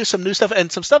they introduced some new stuff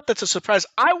and some stuff that's a surprise.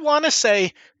 I want to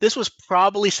say this was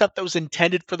probably stuff that was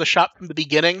intended for the shop from the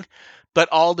beginning, but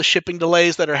all the shipping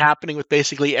delays that are happening with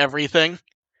basically everything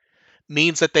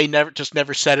means that they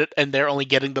never said it, and they're only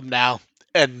getting them now,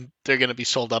 and they're going to be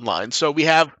sold online. So we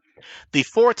have the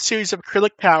 4th series of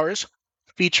acrylic towers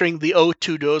featuring the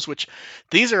O2 Dos, which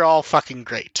these are all fucking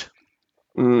great.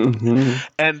 Mm-hmm.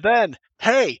 And then,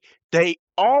 hey, they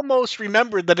almost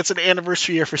remembered that it's an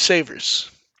anniversary year for Savers.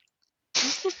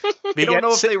 I don't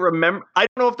know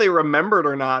if they remembered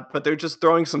or not, but they're just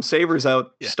throwing some Savers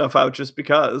stuff out just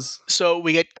because. So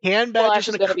we get can badges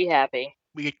and gonna be happy.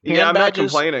 We get can I'm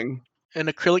badges not complaining. And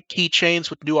acrylic keychains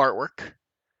with new artwork.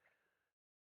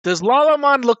 Does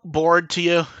Lalamon look bored to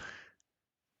you?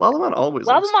 Lalamon always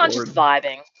Lalamon's just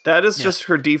vibing. That is just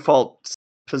her default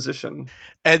position.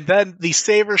 And then the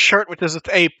Saver shirt, which is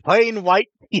a plain white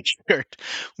t-shirt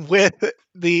with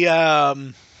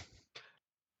the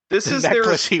This is their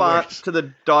response to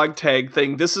the dog tag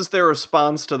thing. This is their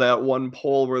response to that one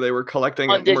poll where they were collecting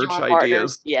merch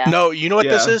ideas. Yeah. No, you know what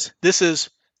this is? This is,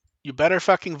 you better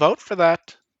fucking vote for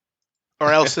that.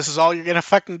 Or else this is all you're going to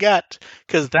fucking get.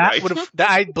 Because that would have,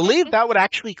 I believe that would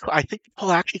actually, I think the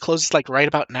poll actually closes like right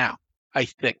about now. I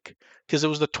think. Because it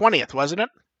was the 20th, wasn't it?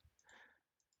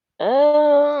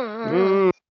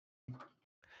 It's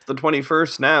the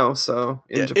 21st now, so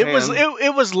in Japan.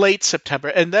 It was late September.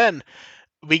 And then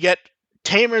we get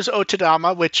Tamer's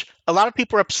Otodama, which a lot of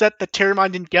people are upset that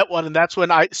Terriermon didn't get one, and that's when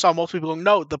I saw most people going,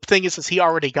 no, the thing is he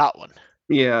already got one.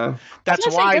 Yeah. That's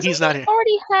why he's not here.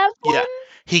 Already have one? Yeah.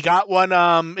 He got one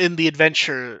in the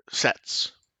adventure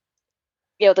sets.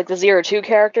 Yeah, with like the 0-2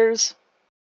 characters?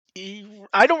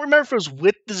 I don't remember if it was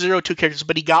with the 0-2 characters,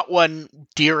 but he got one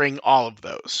during all of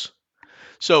those.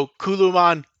 So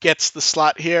Kulumon gets the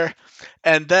slot here,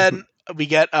 and then we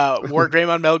get War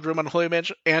Greymon, Melgreymon, Holy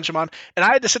Angemon, and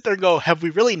I had to sit there and go, have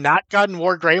we really not gotten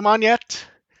War Greymon yet?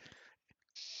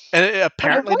 And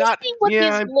apparently not. See what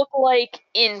these look like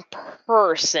in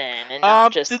person, and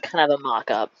not just kind of a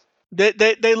mock-up.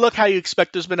 They look how you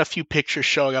expect. There's been a few pictures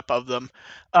showing up of them.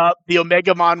 The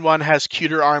Omegamon one has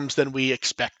cuter arms than we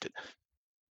expected.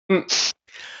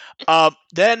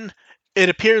 Then it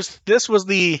appears this was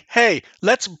the, hey,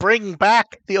 let's bring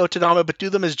back the Otodama, but do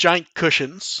them as giant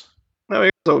cushions. Oh,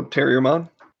 so Terriermon.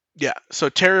 Yeah, so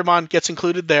Terriermon gets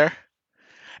included there.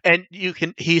 And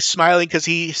he's smiling because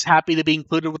he's happy to be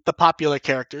included with the popular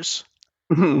characters.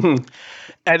 And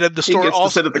then the store he gets to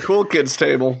sit at the cool kids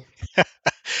table.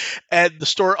 And the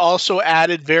store also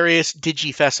added various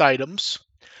Digifest items.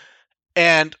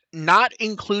 And not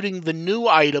including the new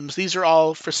items, these are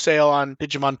all for sale on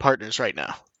Digimon Partners right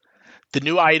now. the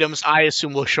new items, I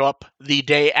assume, will show up the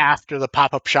day after the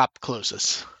pop-up shop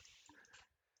closes.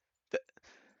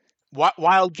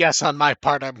 Wild guess on my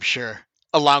part, I'm sure.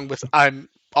 Along with, I'm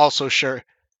also sure,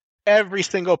 every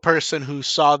single person who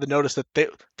saw the notice that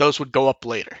those would go up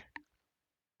later.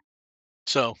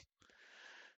 So,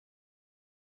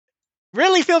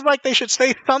 really feels like they should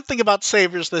say something about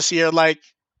Savers this year, like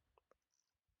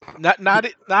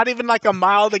not even like a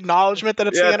mild acknowledgement that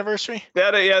it's the anniversary.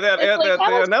 They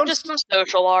announced just some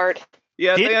social art.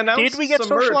 Yeah, they announced did we get some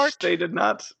social merch. art? They did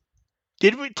not.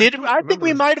 Did we? I think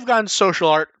we might have gotten social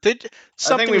art. Did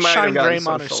something with Shine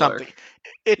Greymon or something?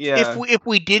 If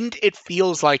we didn't, it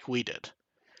feels like we did.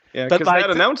 Yeah, because that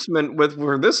announcement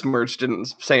for this merch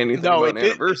didn't say anything about an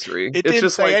anniversary. It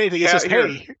didn't say anything. It's just,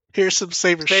 hey, here's some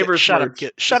Savers shit. Shut up,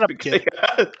 kid. Shut up, kid.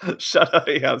 Shut up.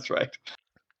 Yeah, that's right.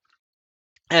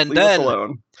 Leave us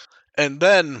alone. And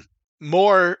then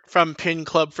more from Pin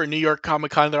Club for New York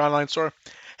Comic Con, their online store.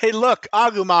 Hey, look,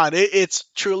 Agumon. It's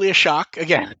truly a shock.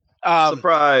 Again,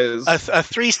 surprise. A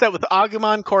 3-set with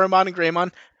Agumon, Koromon, and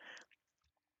Greymon.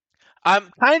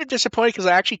 I'm kind of disappointed because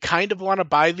I actually kind of want to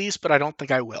buy these, but I don't think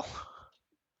I will.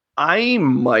 I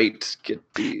might get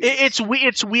these.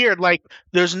 It's weird. Like,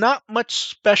 there's not much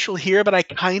special here, but I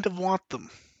kind of want them.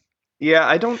 Yeah,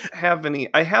 I don't have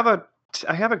any. I have a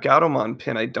Gatomon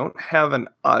pin. I don't have an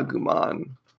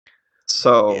Agumon.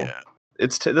 So yeah.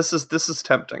 This is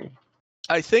tempting.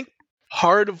 I think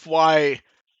part of why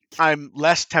I'm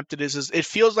less tempted is it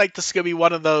feels like this is gonna be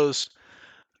one of those.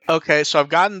 Okay, so I've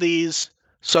gotten these.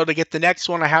 So to get the next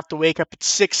one, I have to wake up at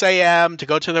 6 a.m. to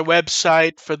go to their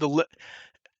website for the.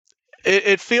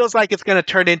 It feels like it's going to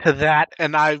turn into that,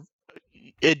 and I've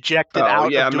ejected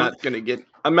out. Yeah, I'm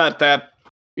not that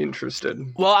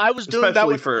interested. Well, I was doing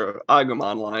that for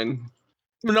Agumon line.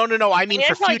 No. I mean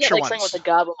for future ones. With the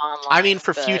Gabumon line, I mean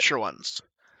for future ones.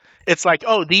 It's like,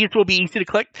 oh, these will be easy to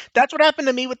collect. That's what happened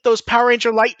to me with those Power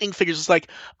Ranger Lightning figures. It's like,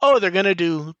 oh, they're going to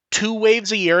do 2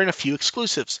 waves a year and a few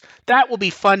exclusives. That will be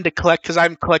fun to collect because I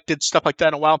haven't collected stuff like that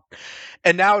in a while.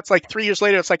 And now it's like 3 years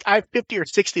later, it's like I have 50 or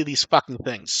 60 of these fucking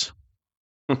things.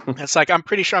 It's like, I'm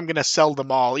pretty sure I'm going to sell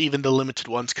them all, even the limited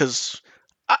ones, because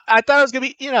I thought it was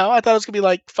going to be,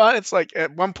 like, fun. It's like,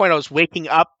 at one point I was waking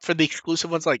up for the exclusive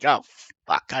ones, like, oh,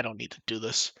 fuck, I don't need to do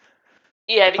this.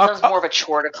 Yeah, it becomes more of a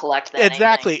chore to collect than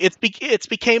exactly. anything. It's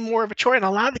became more of a chore, and a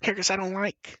lot of the characters I don't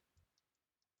like.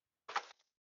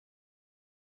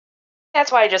 That's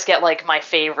why I just get like my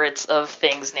favorites of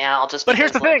things now. But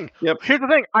here's the thing. Yep. Here's the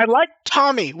thing. I like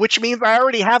Tommy, which means I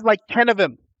already have like 10 of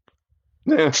him.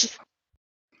 That's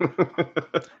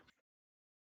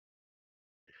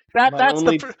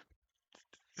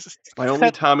my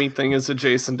only Tommy thing is a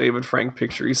Jason David Frank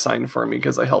picture he signed for me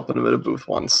because I helped him at a booth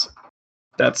once.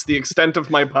 That's the extent of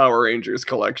my Power Rangers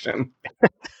collection.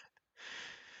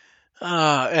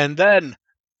 And then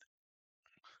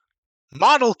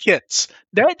model kits.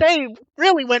 They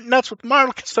really went nuts with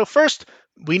model kits. So first,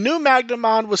 we knew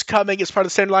Magnamon was coming as part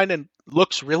of the standard line and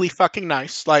looks really fucking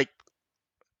nice. Like,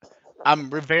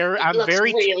 I'm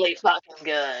really fucking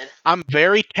good. I'm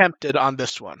very tempted on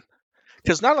this one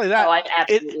because not only that, I'm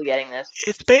absolutely getting this.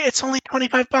 It's only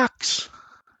 $25.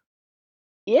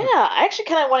 Yeah, I actually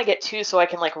kind of want to get 2 so I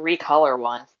can like recolor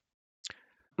one.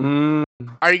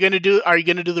 Are you gonna do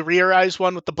the rear eyes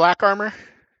one with the black armor?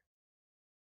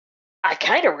 I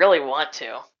kind of really want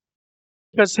to.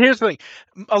 Because here's the thing,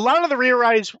 a lot of the rear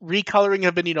eyes recoloring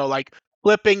have been, like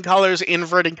flipping colors,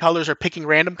 inverting colors, or picking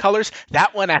random colors.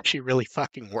 That one actually really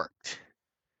fucking worked.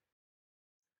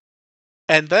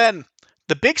 And then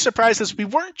the big surprise is we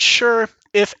weren't sure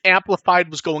if Amplified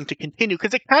was going to continue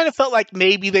because it kind of felt like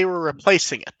maybe they were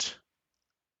replacing it.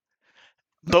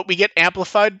 But we get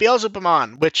Amplified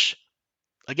Beelzebumon, which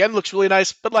again looks really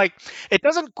nice, but like it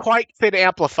doesn't quite fit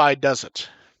Amplified, does it?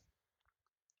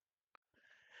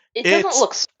 It doesn't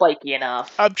look spiky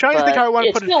enough. I'm trying to think how I want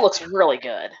to put it. It still looks really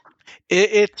good.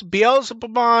 It's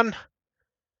Beelzebumon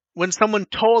when someone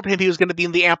told him he was going to be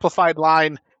in the Amplified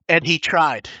line, and he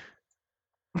tried.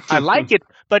 I like it,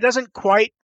 but it doesn't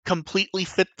quite completely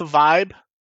fit the vibe.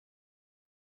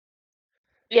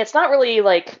 Yeah, it's not really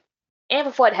like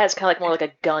Amplified has kind of like more like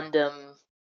a Gundam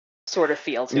sort of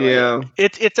feel to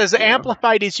it. It's as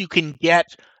amplified as you can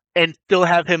get and still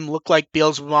have him look like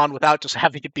Beelzebumon without just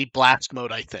having it be blast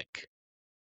mode, I think.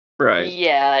 Right.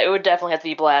 Yeah, it would definitely have to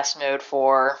be blast mode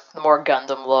for the more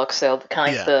Gundam look, so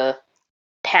kind of like the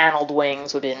paneled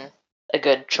wings would have been a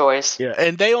good choice. Yeah,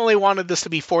 and they only wanted this to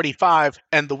be 45,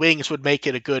 and the wings would make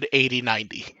it a good 80,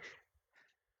 90.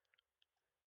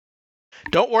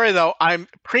 Don't worry, though.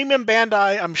 Premium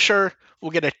Bandai, I'm sure, will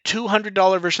get a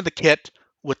 $200 version of the kit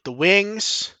with the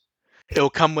wings It'll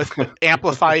come with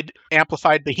amplified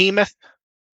behemoth.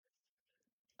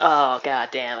 Oh god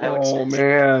damn! Oh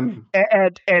man!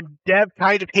 And Dev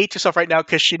kind of hates herself right now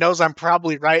because she knows I'm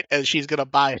probably right, and she's gonna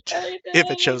buy it if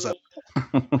it shows up.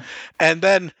 And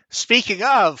then, speaking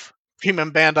of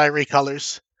Premium Bandai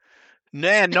recolors,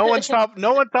 man, no one saw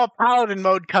Paladin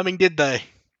mode coming, did they?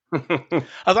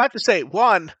 I'd like to say,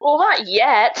 one, well, not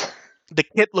yet. The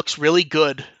kit looks really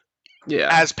good. Yeah,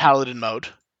 as Paladin mode.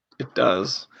 It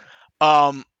does.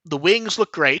 The wings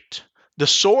look great. The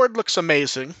sword looks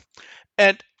amazing.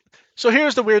 And so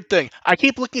here's the weird thing. I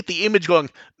keep looking at the image going,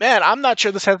 man, I'm not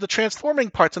sure this has the transforming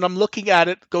parts. And I'm looking at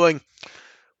it going,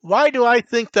 why do I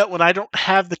think that when I don't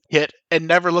have the kit and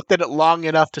never looked at it long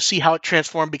enough to see how it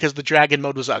transformed because the dragon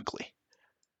mode was ugly?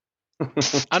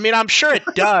 I mean, I'm sure it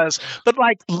does, but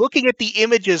like looking at the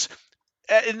images,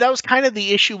 and that was kind of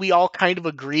the issue we all kind of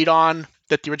agreed on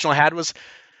that the original had was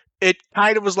it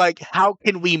kind of was like, how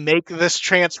can we make this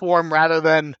transform rather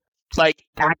than like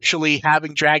actually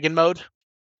having dragon mode?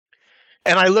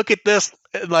 And I look at this,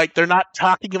 like they're not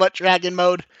talking about dragon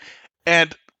mode,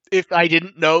 and if I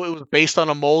didn't know it was based on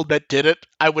a mold that did it,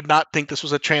 I would not think this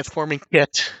was a transforming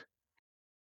kit.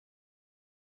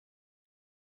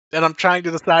 And I'm trying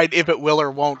to decide if it will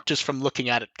or won't just from looking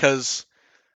at it, because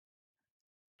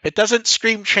it doesn't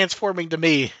scream transforming to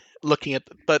me looking at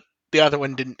it, but the other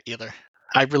one didn't either.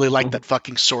 I really like that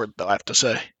fucking sword, though, I have to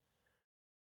say.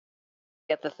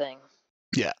 Get the thing.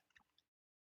 Yeah.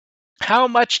 How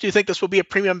much do you think this will be a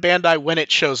Premium Bandai when it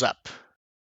shows up?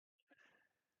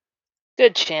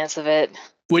 Good chance of it.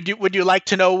 Would you like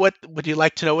to know what the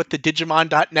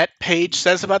Digimon.net page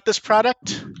says about this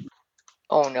product?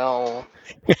 Oh no.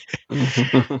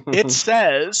 It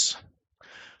says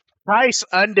price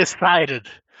undecided,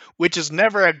 which is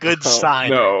never a good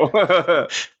sign. No.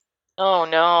 Oh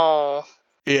no.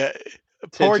 Yeah.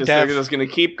 Poor Dev. They're just going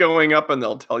to keep going up and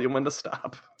they'll tell you when to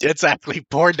stop. Exactly.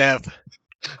 Poor Dev.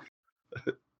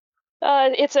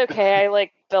 It's okay. I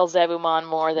like Belzebumon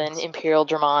more than Imperial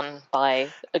Dramon by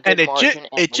a good margin.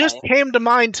 It just came to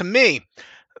mind to me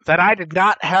that I did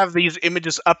not have these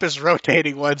images up as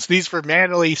rotating ones. These were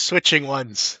manually switching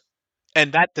ones.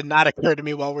 And that did not occur to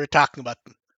me while we were talking about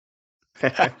them.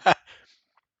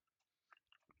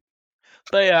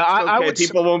 But yeah, I would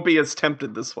people won't be as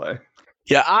tempted this way.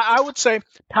 Yeah, I would say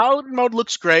Paladin mode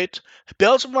looks great.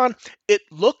 Belzebumon, it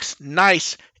looks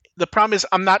nice. The problem is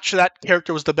I'm not sure that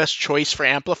character was the best choice for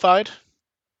Amplified.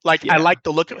 Like, yeah. I like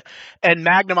the look of it. And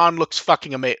Magnamon looks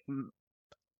fucking amazing.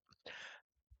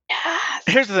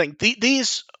 Here's the thing.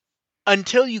 These,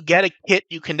 until you get a kit,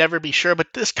 you can never be sure,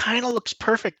 but this kind of looks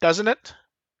perfect, doesn't it?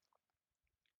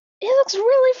 It looks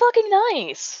really fucking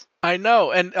nice. I know,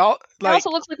 and it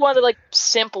also looks like one of the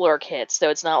simpler kits,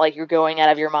 so it's not like you're going out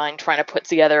of your mind trying to put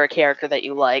together a character that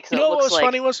you like. So you know what was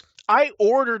funny was I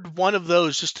ordered one of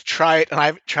those just to try it, and I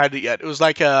haven't tried it yet. It was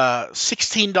like a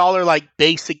 $16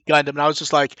 basic Gundam, and I was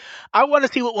just like, I want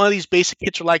to see what one of these basic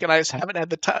kits are like, and I just haven't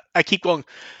had the time. I keep going,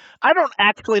 I don't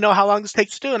actually know how long this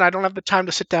takes to do, and I don't have the time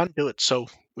to sit down and do it, so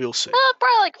we'll see.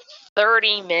 Probably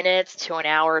 30 minutes to an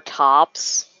hour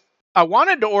tops. I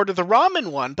wanted to order the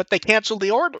ramen one, but they canceled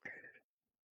the order.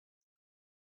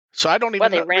 So I don't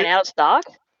even know. They ran out of stock?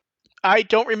 I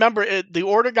don't remember. The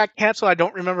order got canceled. I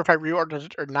don't remember if I reordered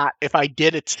it or not. If I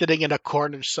did, it's sitting in a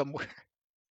corner somewhere.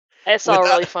 I saw a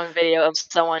really fun video of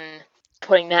someone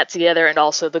putting that together and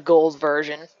also the gold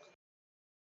version.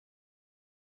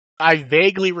 I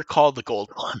vaguely recall the gold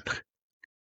one.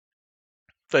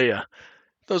 So yeah,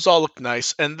 those all look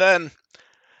nice. And then,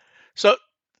 so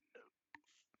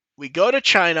we go to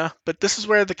China, but this is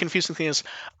where the confusing thing is.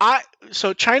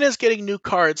 So China's getting new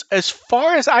cards. As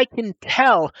far as I can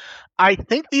tell, I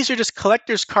think these are just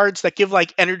collector's cards that give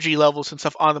energy levels and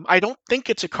stuff on them. I don't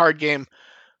think it's a card game,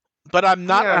 but I'm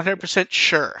not 100%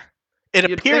 sure.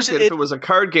 It appears that if it was a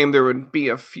card game, there would be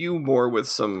a few more with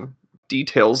some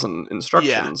details and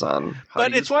instructions on how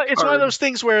to use the card. It's one of those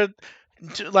things where,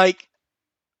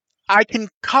 I can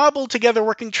cobble together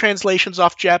working translations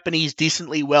off Japanese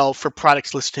decently well for product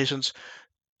solicitations.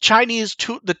 Chinese,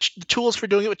 the tools for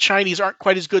doing it with Chinese aren't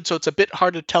quite as good, so it's a bit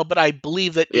hard to tell, but I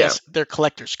believe that, yes, they're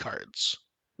collector's cards.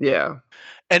 Yeah.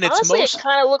 And honestly, it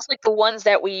kind of looks like the ones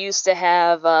that we used to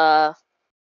have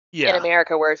in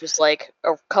America, where it's just a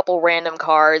couple random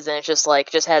cards, and it's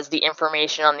just has the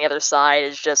information on the other side.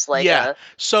 It's just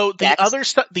So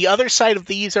the other side of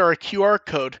these are a QR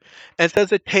code, and it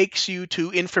says it takes you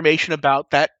to information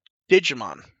about that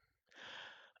Digimon.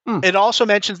 It also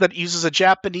mentions that it uses a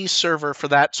Japanese server for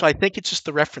that, so I think it's just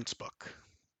the reference book.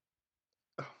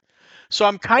 So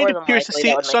I'm kind of curious to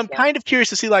see. So I'm kind of curious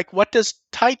to see, what does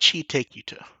Tai Chi take you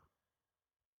to?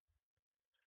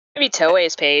 Maybe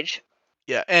Toei's page.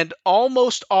 Yeah, and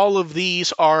almost all of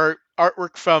these are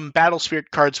artwork from Battle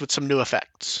Spirit cards with some new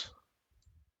effects.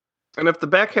 And if the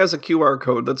back has a QR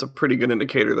code, that's a pretty good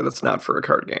indicator that it's not for a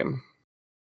card game.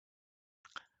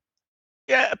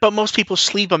 Yeah, but most people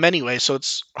sleeve them anyway, so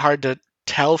it's hard to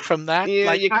tell from that. Yeah,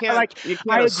 like, you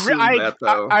can't assume that,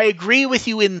 though. I agree with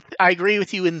you in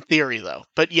theory, though.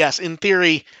 But yes, in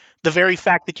theory, the very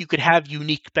fact that you could have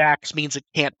unique backs means it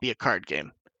can't be a card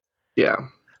game. Yeah.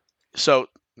 So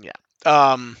yeah.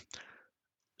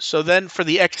 So then for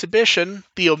the exhibition,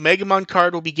 the Omegamon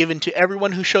card will be given to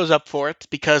everyone who shows up for it,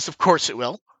 because of course it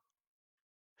will.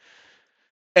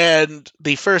 And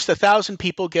the first 1,000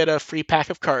 people get a free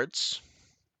pack of cards.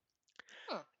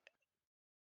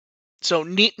 So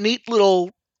neat little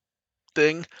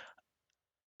thing.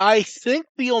 I think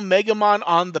the Omegamon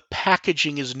on the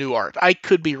packaging is new art. I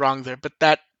could be wrong there, but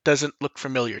that doesn't look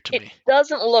familiar to me. It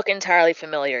doesn't look entirely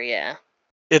familiar, yeah.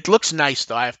 It looks nice,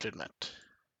 though, I have to admit.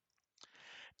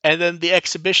 And then the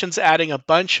exhibition's adding a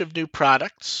bunch of new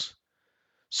products.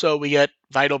 So we get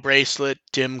Vital Bracelet,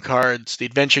 Dim cards, the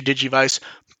Adventure Digivice,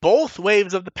 both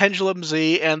waves of the Pendulum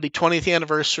Z, and the 20th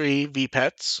anniversary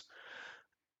V-Pets.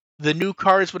 The new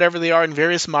cards, whatever they are, in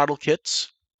various model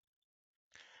kits.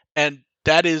 And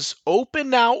that is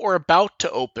open now or about to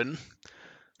open.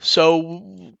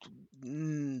 So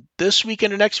this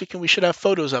weekend or next weekend, we should have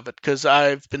photos of it, because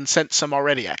I've been sent some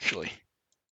already, actually.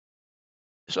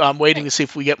 So I'm waiting to see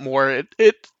if we get more.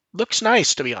 It looks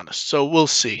nice, to be honest. So we'll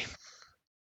see.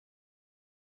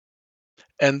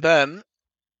 And then,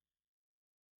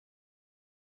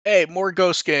 hey, more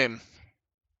Ghost Game.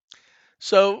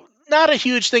 So not a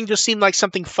huge thing, just seemed like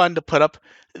something fun to put up.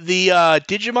 The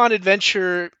Digimon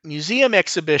Adventure Museum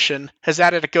exhibition has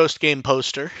added a Ghost Game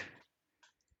poster.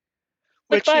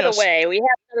 Which, by the way, we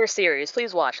have another series.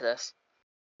 Please watch this.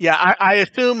 Yeah, I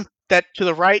assume that to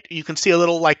the right you can see a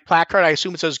little like placard. I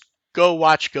assume it says "Go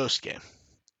watch Ghost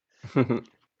Game."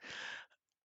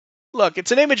 Look,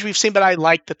 it's an image we've seen, but I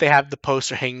like that they have the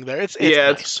poster hanging there. It's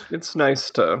nice. It's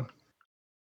nice to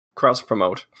cross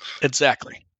promote.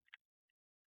 Exactly.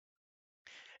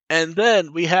 And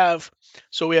then we have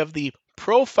the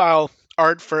profile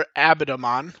art for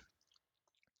Abadamon,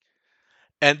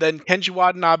 and then Kenji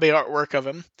Watanabe artwork of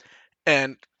him,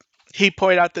 and he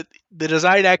pointed out that the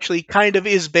design actually kind of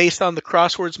is based on the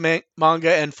Crosswords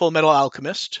manga and Full Metal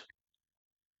Alchemist.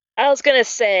 I was gonna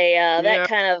say that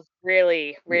kind of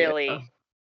really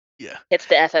hits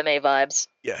the FMA vibes.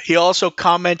 Yeah, he also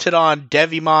commented on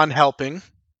Devimon helping.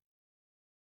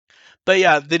 But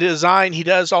yeah, the design, he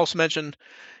does also mention,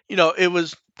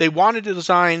 they wanted to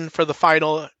design for the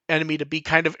final enemy to be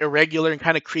kind of irregular and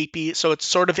kind of creepy, so it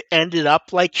sort of ended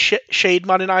up like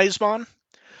Shademon and Eismon.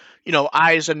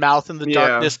 Eyes and mouth in the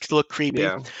darkness look creepy.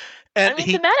 Yeah. And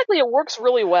thematically, it works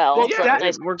really well.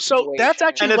 It works. So that's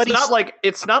actually, and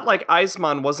it's not like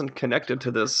Eismon wasn't connected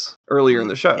to this earlier in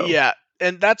the show. Yeah,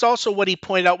 and that's also what he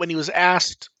pointed out when he was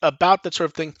asked about that sort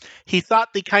of thing. He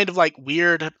thought the kind of like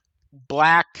weird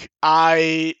black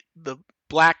eye, the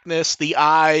blackness, the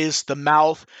eyes, the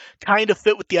mouth, kind of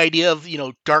fit with the idea of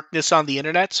darkness on the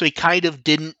internet. So he kind of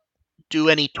didn't do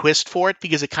any twist for it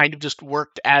because it kind of just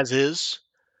worked as is.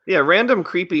 Yeah, random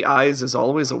creepy eyes is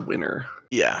always a winner.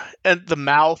 Yeah, and the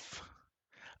mouth.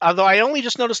 Although I only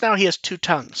just noticed now he has 2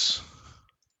 tongues.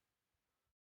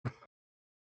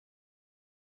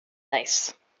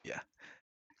 Nice. Yeah.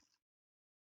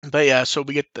 But yeah, so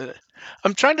we get the...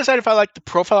 I'm trying to decide if I like the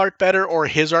profile art better or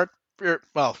his art.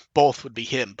 Well, both would be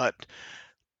him, but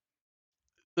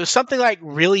there's something like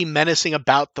really menacing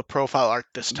about the profile art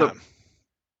this time.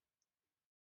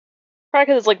 Probably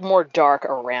because it's like more dark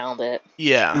around it.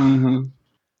 Yeah. Mm-hmm.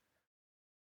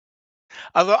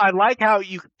 Although I like how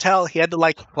you could tell he had to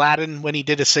like flatten when he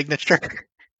did his signature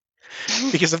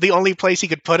because of the only place he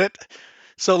could put it.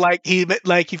 So like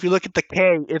if you look at the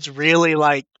K, it's really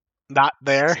like not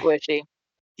there. Squishy.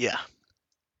 Yeah.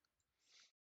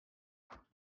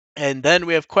 And then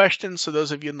we have questions, so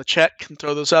those of you in the chat can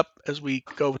throw those up as we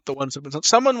go with the ones that have been.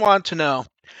 Someone wanted to know,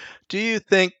 do you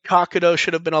think Kakudo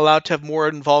should have been allowed to have more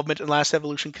involvement in Last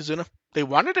Evolution Kizuna? They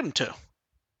wanted him to.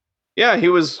 Yeah, he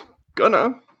was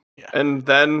gonna. Yeah. And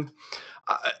then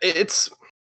it's...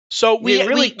 So we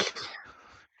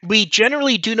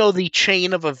generally do know the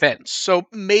chain of events, so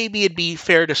maybe it'd be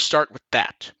fair to start with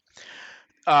that.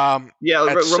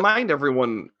 Remind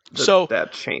everyone that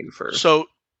chain first. So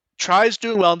Tri's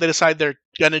doing well, and they decide they're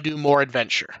going to do more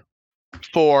adventure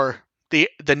for the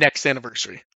next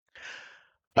anniversary.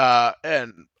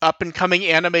 And up-and-coming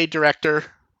anime director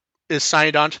is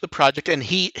signed on to the project, and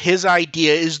his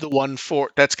idea is the one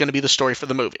that's going to be the story for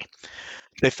the movie.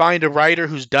 They find a writer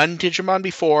who's done Digimon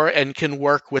before and can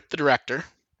work with the director.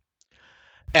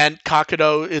 And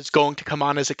Kakudo is going to come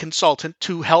on as a consultant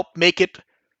to help make sure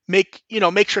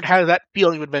it has that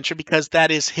feeling of adventure, because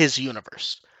that is his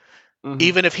universe. Mm-hmm.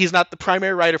 Even if he's not the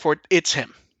primary writer for it, it's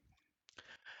him.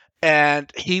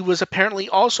 And he was apparently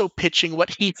also pitching what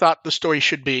he thought the story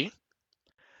should be,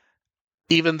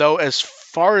 even though, as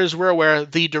far as we're aware,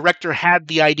 the director had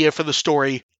the idea for the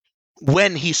story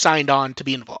when he signed on to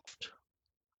be involved.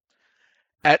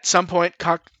 At some point,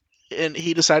 and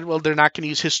he decided, well, they're not going to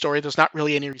use his story. There's not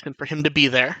really any reason for him to be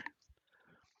there.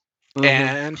 Mm-hmm.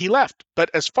 And he left.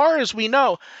 But as far as we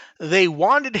know, they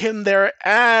wanted him there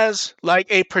as like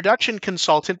a production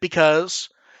consultant because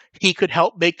he could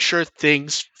help make sure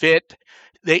things fit.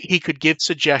 He could give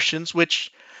suggestions,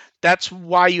 which that's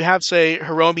why you have, say,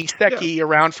 Hiromi Seki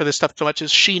around for this stuff so much,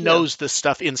 as she knows this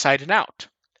stuff inside and out.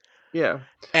 Yeah.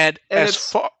 And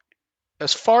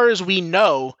as far as we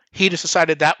know, he just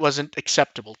decided that wasn't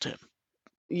acceptable to him.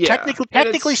 Yeah.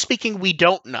 Technically speaking, we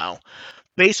don't know.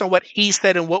 Based on what he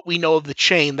said and what we know of the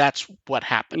chain, that's what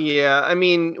happened. Yeah, I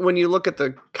mean, when you look at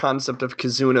the concept of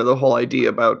Kizuna, the whole idea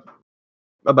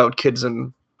about kids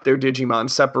and their Digimon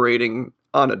separating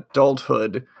on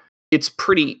adulthood, it's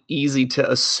pretty easy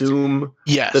to assume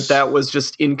that was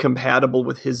just incompatible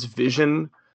with his vision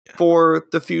for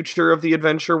the future of the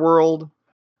adventure world.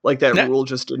 Like that rule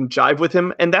just didn't jive with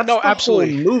him, and that's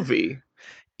absolutely whole movie.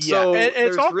 Yeah, so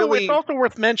it's also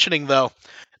worth mentioning, though.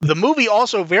 The movie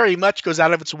also very much goes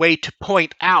out of its way to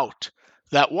point out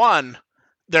that, one,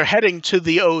 they're heading to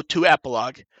the O2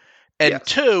 epilogue, and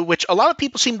two, which a lot of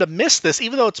people seem to miss this,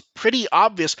 even though it's pretty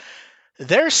obvious,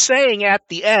 they're saying at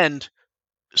the end,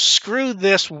 screw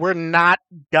this, we're not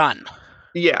done.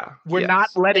 Yeah. We're not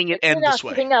letting it end this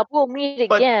way. Up. We'll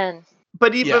meet again.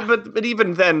 But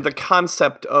even then, the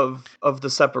concept of the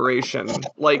separation,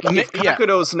 like if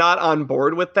Kakudo's not on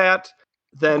board with that,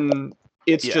 then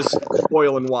it's just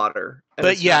oil and water.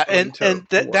 But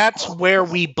that's where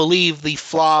we believe the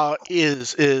flaw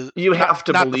is. You have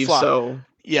to believe so.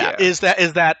 Yeah, is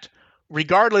that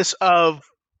regardless of,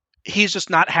 he's just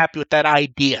not happy with that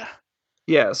idea.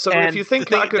 Yeah, so if you think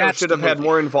Kakudo should have had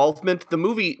more involvement, the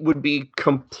movie would be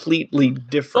completely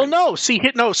different. Well,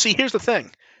 here's the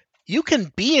thing. You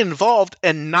can be involved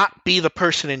and not be the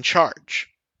person in charge.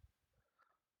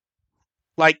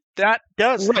 Like, that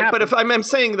does happen. But if I'm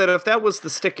saying that if that was the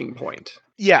sticking point.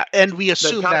 Yeah, and we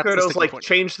assume that Kakudo's like, point.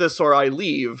 Change this or I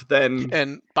leave, then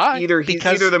and bye, either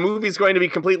the movie's going to be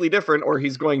completely different or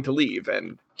he's going to leave,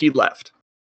 and he left.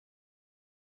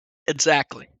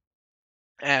 Exactly.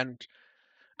 And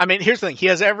I mean, here's the thing. He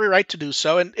has every right to do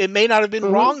so, and it may not have been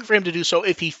wrong for him to do so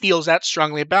if he feels that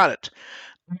strongly about it.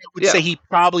 I would say he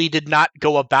probably did not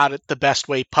go about it the best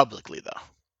way publicly, though.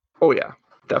 Oh, yeah.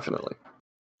 Definitely.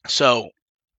 So,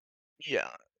 yeah.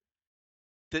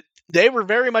 They were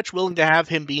very much willing to have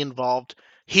him be involved.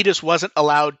 He just wasn't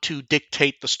allowed to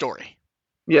dictate the story.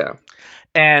 Yeah.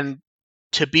 And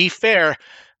to be fair,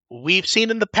 we've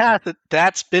seen in the past that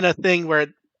that's been a thing where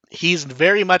he's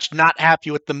very much not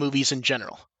happy with the movies in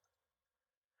general.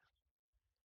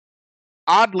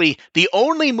 Oddly, the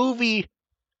only movie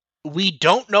we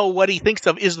don't know what he thinks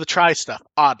of is the Tri stuff,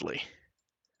 oddly.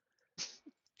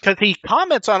 Because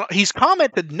he's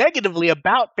commented negatively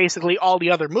about basically all the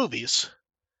other movies.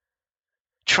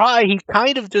 Tri, he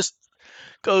kind of just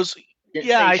goes,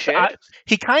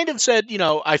 he kind of said,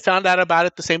 I found out about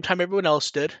it the same time everyone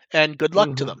else did, and good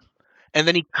luck to them. And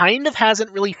then he kind of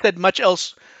hasn't really said much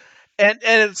else. And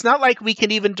it's not like we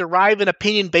can even derive an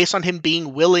opinion based on him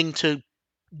being willing to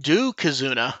do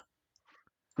Kizuna.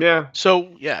 Yeah.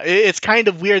 So, yeah, it's kind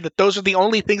of weird that those are the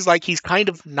only things like he's kind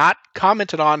of not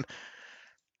commented on.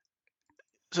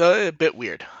 So, a bit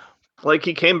weird. Like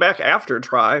he came back after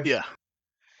Tri. Yeah.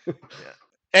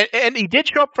 And he did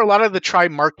show up for a lot of the Tri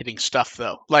marketing stuff,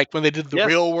 though. Like when they did the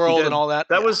Real World and all that.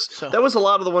 That was a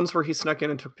lot of the ones where he snuck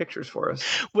in and took pictures for us.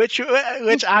 Which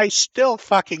I still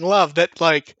fucking love. That,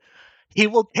 like, he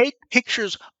will take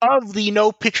pictures of the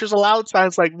no pictures allowed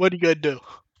signs. Like, what are you gonna do?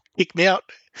 Kick me out?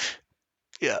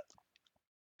 Yeah.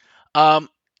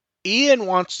 Ian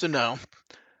wants to know,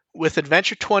 with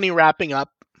Adventure 20 wrapping up,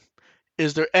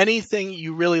 is there anything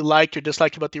you really liked or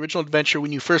disliked about the original Adventure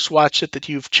when you first watched it that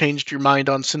you've changed your mind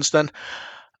on since then?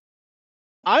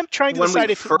 I'm trying to decide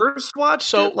if first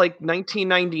watched it, like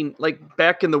 1990, like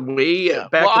back in the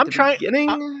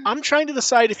beginning. I'm trying to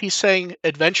decide if he's saying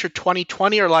Adventure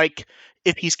 2020 or like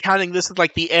if he's counting this as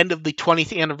like the end of the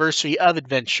 20th anniversary of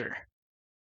Adventure.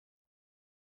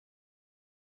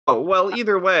 Oh, well,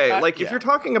 either way, if you're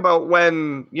talking about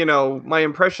when, my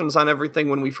impressions on everything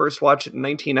when we first watched it in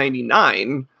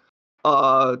 1999,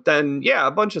 then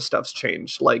a bunch of stuff's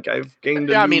changed. Like I've gained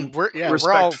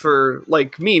respect for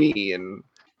like Mimi and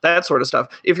that sort of stuff.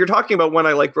 If you're talking about when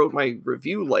I like wrote my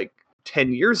review like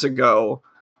 10 years ago,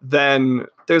 then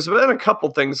there's been a couple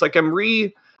things. Like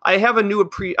I have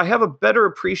a better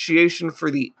appreciation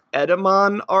for the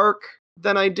Edamon arc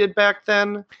than I did back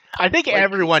then. I think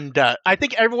everyone does. I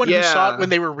think everyone who saw it when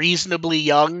they were reasonably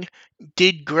young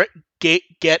did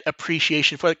get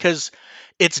appreciation for it because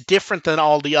it's different than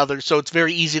all the others. So it's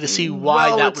very easy to see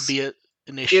why that would be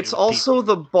an issue. It's also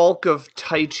the bulk of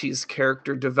Taichi's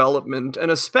character development,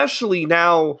 and especially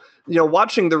now,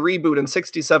 watching the reboot and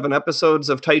 67 episodes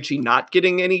of Taichi not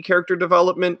getting any character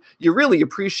development, you really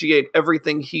appreciate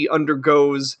everything he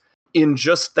undergoes in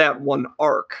just that one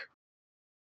arc.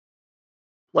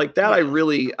 Like that, I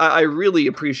really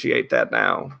appreciate that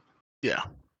now. Yeah.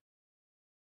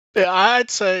 Yeah, I'd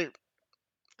say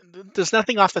there's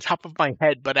nothing off the top of my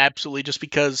head, but absolutely just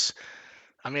because,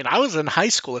 I was in high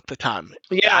school at the time.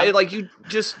 Yeah,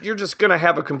 you're just gonna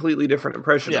have a completely different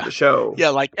impression of the show. Yeah,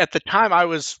 like at the time I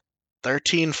was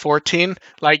 13, 14.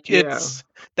 Like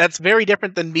that's very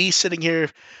different than me sitting here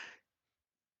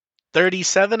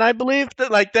 37, I believe.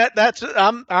 I'm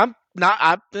an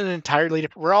entirely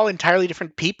different. We're all entirely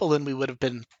different people than we would have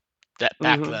been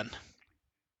back then.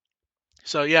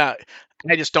 So yeah,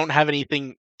 I just don't have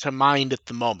anything to mind at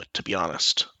the moment, to be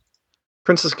honest.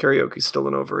 Princess Karaoke is still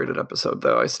an overrated episode,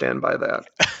 though. I stand by that.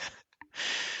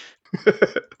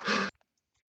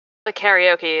 The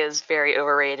karaoke is very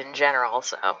overrated in general,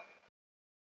 so.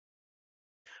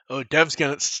 Oh, Dev's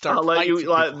gonna start. I'll let you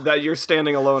that you're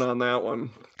standing alone on that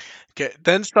one. Okay,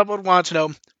 then someone wants to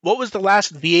know, what was the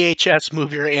last VHS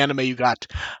movie or anime you got?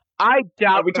 I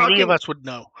doubt any of us would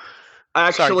know.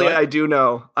 Actually, I do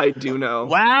know.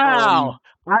 Wow.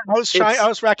 I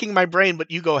was racking my brain, but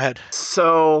you go ahead.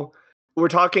 So we're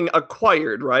talking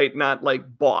acquired, right? Not like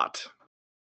bought.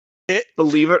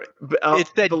 Believe it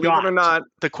or not.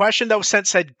 The question that was sent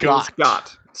said got.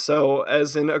 Got. So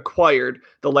as in acquired,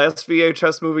 the last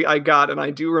VHS movie I got, and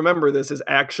I do remember this, is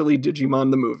actually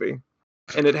Digimon the movie.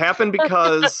 And it happened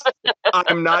because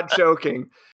I'm not joking.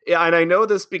 And I know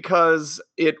this because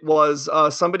it was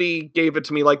somebody gave it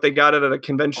to me, like they got it at a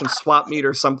convention swap meet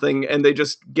or something, and they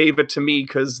just gave it to me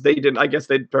because they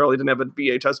probably didn't have a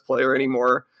VHS player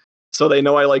anymore. So they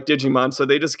know I like Digimon, so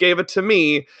they just gave it to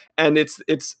me, and it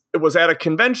was at a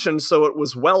convention, so it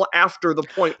was well after the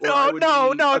point where I would be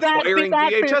acquiring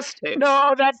VHS tapes.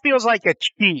 No, that feels like a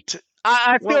cheat.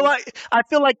 I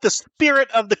feel like the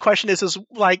spirit of the question is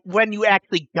like when you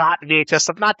actually got VHS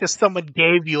stuff, not just someone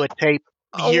gave you a tape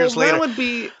years later. It would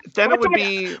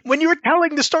be when you were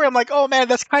telling the story, I'm like, oh man,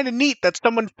 that's kind of neat that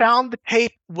someone found the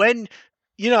tape when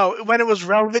it was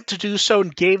relevant to do so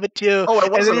and gave it to you. Oh,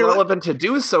 it wasn't relevant to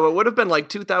do so. It would have been like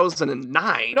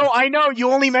 2009. No, I know. You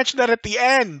only mentioned that at the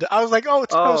end. I was like, oh,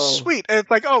 it's so sweet. And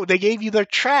it's like, oh, they gave you their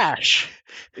trash.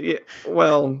 Yeah.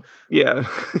 Well, yeah.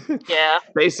 Yeah.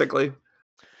 Basically.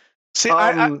 See,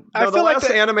 I feel like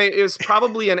the anime is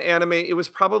probably an anime. It was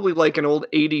probably like an old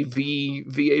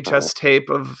 80V VHS tape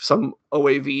of some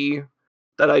OAV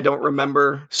that I don't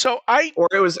remember.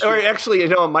 Actually,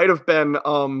 it might have been.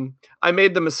 I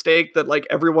made the mistake that like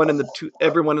everyone in the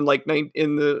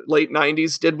late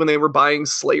 90s did when they were buying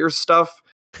Slayer stuff.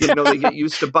 They get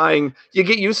used to buying. You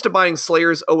get used to buying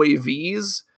Slayer's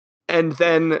OAVs, and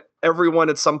then everyone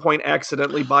at some point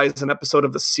accidentally buys an episode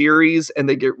of the series, and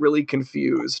they get really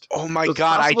confused. Oh my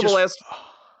god!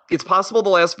 It's possible the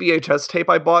last VHS tape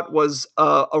I bought was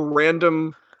a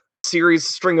random series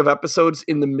string of episodes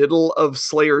in the middle of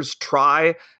Slayer's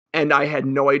Try, and I had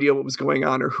no idea what was going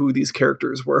on or who these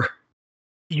characters were.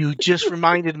 You just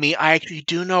reminded me. I actually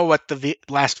do know what the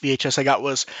last VHS I got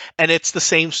was, and it's the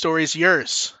same story as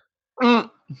yours.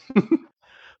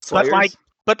 Slayers?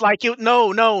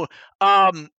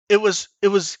 It was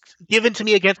given to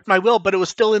me against my will, but it was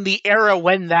still in the era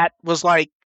when that was like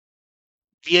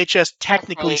VHS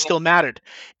technically still mattered.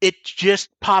 It just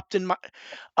popped in my.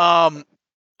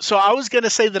 So I was gonna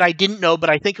say that I didn't know, but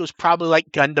I think it was probably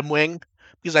like Gundam Wing,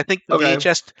 because I think the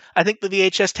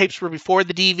VHS tapes were before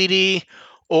the DVD,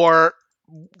 or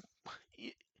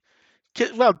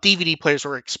DVD players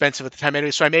were expensive at the time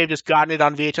anyway, so I may have just gotten it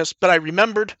on VHS. But I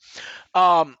remembered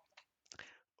Ranma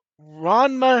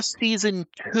Season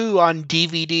 2 on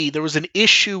DVD, there was an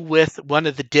issue with one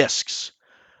of the discs.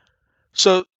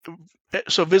 So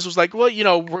Viz was like, well,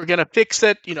 we're going to fix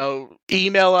it,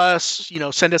 email us,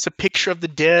 send us a picture of the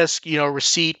disc,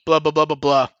 receipt, blah, blah, blah, blah,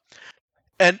 blah.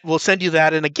 And we'll send you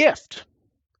that in a gift.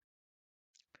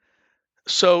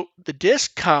 So the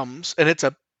disc comes, and it's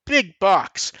a big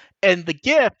box. And the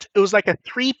gift, it was like a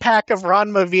 3-pack of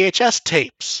Ranma VHS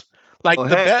tapes.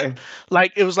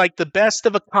 Like it was like the best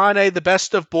of Akane, the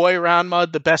best of Boy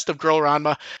Ranma, the best of Girl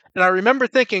Ranma. And I remember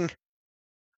thinking,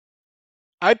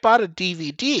 I bought a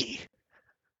DVD.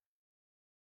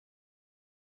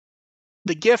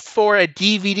 The gift for a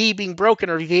DVD being broken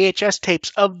are VHS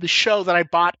tapes of the show that I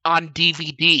bought on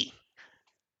DVD.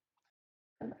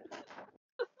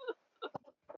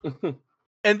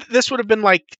 And this would have been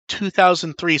like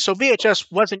 2003, so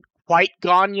VHS wasn't quite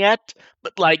gone yet,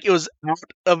 but like it was out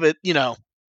of it,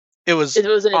 It was in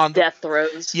its death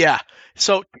throes. Yeah.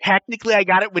 So technically I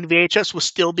got it when VHS was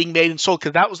still being made and sold,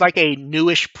 because that was like a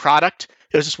newish product.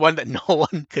 It was just one that no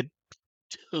one could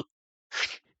do.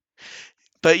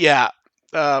 But yeah,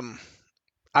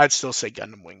 I'd still say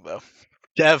Gundam Wing, though.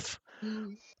 Dev,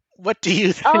 what do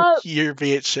you think your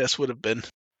VHS would have been?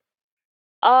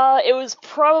 It was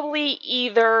probably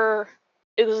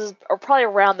probably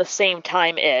around the same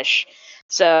time-ish.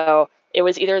 So it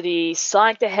was either the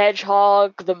Sonic the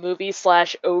Hedgehog, the movie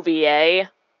 / OVA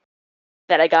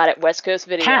that I got at West Coast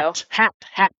Video. Hat.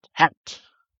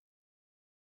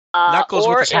 Knuckles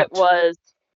with his hat.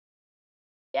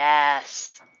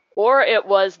 Or it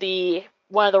was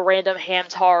one of the random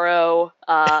Hamtaro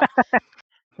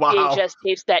VHS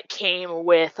tapes that came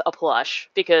with a plush,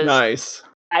 because nice.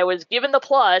 I was given the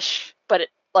plush, but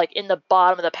in the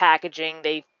bottom of the packaging,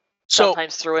 they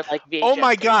sometimes threw in like VHS. Oh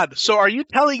my God! So are you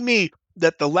telling me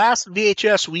that the last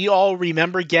VHS we all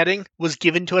remember getting was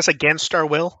given to us against our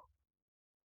will?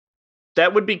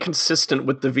 That would be consistent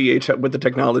with the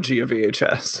technology of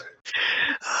VHS.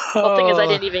 Well, the thing is, I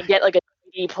didn't even get like a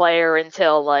DVD player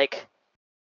until like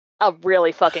a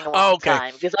really fucking long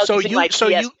time, because I was using my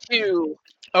PS2.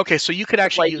 Okay, so you could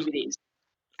actually use DVDs.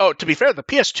 Oh, to be fair, the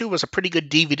PS2 was a pretty good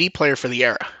DVD player for the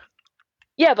era.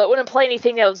 Yeah, but it wouldn't play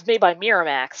anything that was made by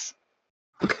Miramax.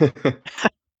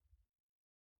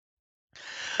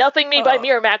 Nothing made by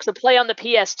Miramax would play on the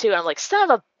PS2. And I'm like,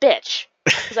 son of a bitch.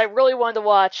 Because I really wanted to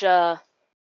watch, what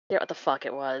the fuck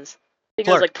it was. I think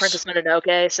it was like Princess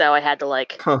Mononoke, so I had to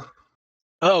like...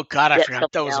 Oh God, I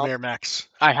forgot that was Miramax.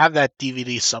 I have that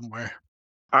DVD somewhere.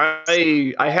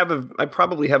 I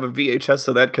probably have a VHS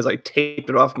of that because I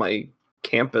taped it off my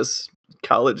campus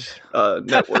college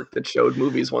network that showed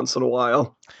movies once in a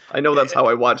while. I know that's how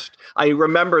I watched. I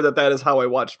remember that is how I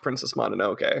watched Princess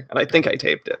Mononoke, and I think I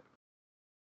taped it.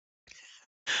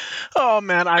 Oh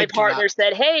man, my partner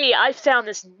said, "Hey, I found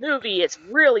this movie. It's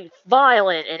really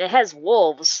violent and it has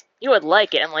wolves. You would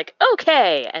like it." I'm like,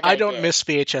 "Okay." And I don't miss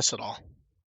VHS at all.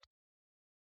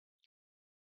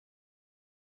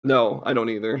 No, I don't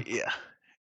either. Yeah.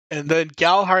 And then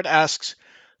Galhard asks,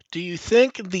 do you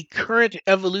think the current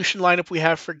evolution lineup we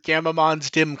have for Gamamon's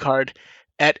Dim card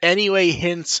at any way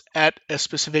hints at a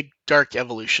specific Dark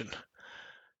evolution?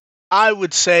 I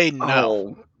would say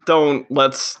no. I don't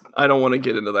want to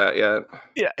get into that yet.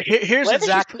 Yeah, here's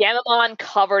exactly Gamamon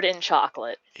covered in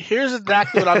chocolate. Here's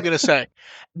exactly what I'm going to say.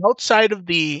 Outside of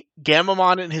the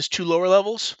Gamamon and his 2 lower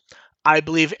levels, I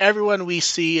believe everyone we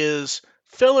see is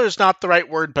filler is not the right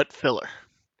word, but filler.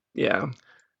 Yeah.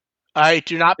 I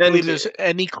do not believe there's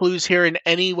any clues here in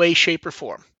any way, shape, or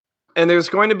form. And there's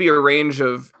going to be a range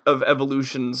of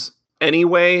evolutions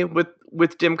anyway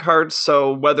with Dim cards,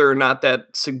 so whether or not that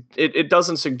it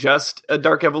doesn't suggest a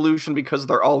Dark evolution, because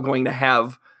they're all going to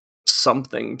have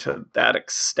something to that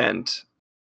extent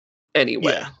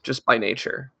anyway, just by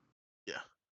nature. Yeah.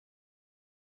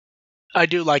 I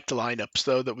do like the lineups,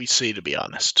 though, that we see, to be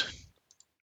honest.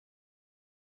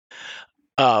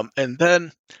 And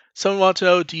then someone wants to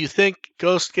know, do you think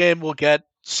Ghost Game will get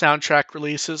soundtrack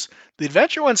releases? The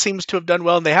Adventure one seems to have done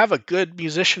well, and they have a good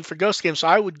musician for Ghost Game, so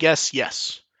I would guess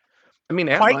yes. I mean,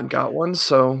 Amon got one,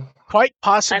 so... Quite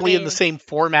possibly in the same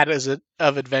format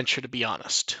of Adventure, to be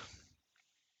honest.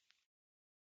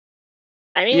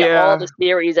 I mean, all the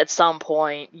series at some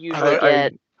point usually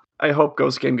get... I hope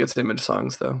Ghost Game gets image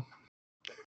songs, though.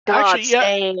 God,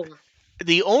 same.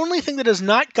 The only thing that has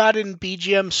not gotten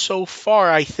BGM so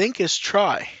far, I think, is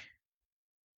Try.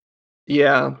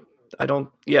 Yeah,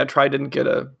 Try didn't get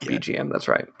a BGM. That's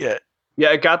right. Yeah,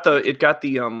 it got the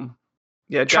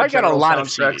Try got a lot of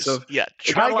CDs.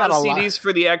 Try got a lot of CDs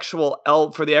for the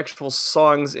actual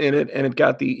songs in it, and it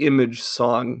got the image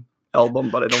song album.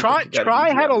 But I don't think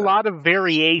Try had a lot of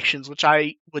variations, which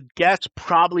I would guess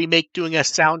probably make doing a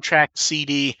soundtrack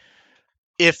CD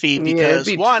iffy, because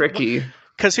it'd be tricky.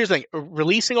 Because here's the thing,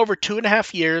 releasing over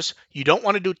 2.5 years, you don't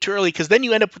want to do it too early, because then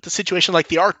you end up with the situation like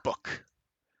the art book.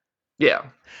 Yeah.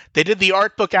 They did the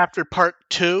art book after part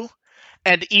 2,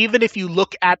 and even if you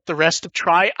look at the rest of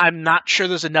Try, I'm not sure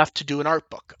there's enough to do an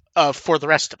art book for the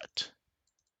rest of it.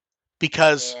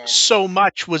 Because so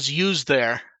much was used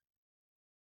there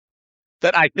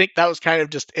that I think that was kind of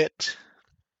just it.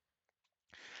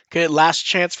 Okay, last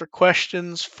chance for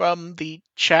questions from the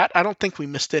chat. I don't think we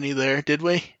missed any there, did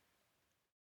we?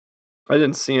 I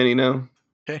didn't see any, no.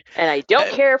 Okay. And I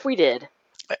don't care if we did.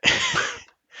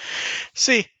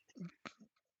 See,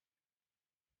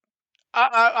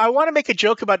 I want to make a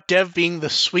joke about Dev being the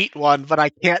sweet one, but I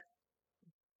can't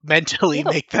mentally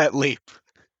make that leap.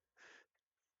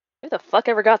 Who the fuck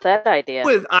ever got that idea?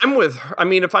 I'm with her. I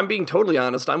mean, if I'm being totally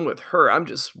honest, I'm with her. I'm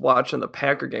just watching the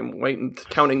Packer game, waiting,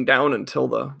 counting down until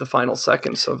the final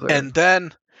seconds of their and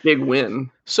then big win.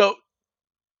 So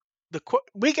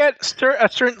we get a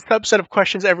certain subset of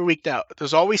questions every week now.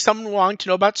 There's always someone wanting to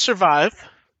know about Survive.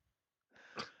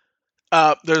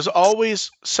 There's always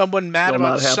someone mad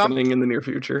about something. Not happening in the near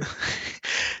future.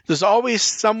 There's always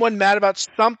someone mad about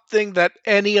something that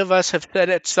any of us have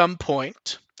said at some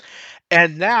point.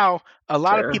 And now a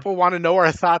lot of people want to know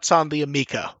our thoughts on the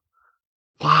Amico.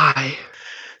 Why?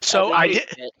 So I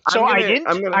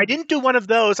didn't do one of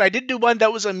those. I did do one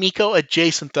that was Amico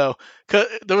adjacent though.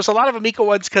 There was a lot of Amico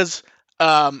ones because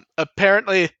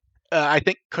apparently I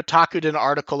think Kotaku did an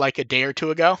article like a day or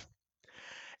two ago,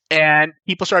 and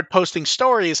people started posting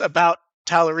stories about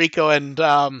Tallarico, and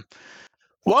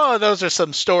those are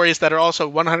some stories that are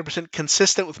also 100%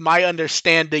 consistent with my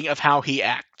understanding of how he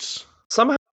acts.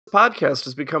 Somehow this podcast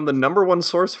has become the number one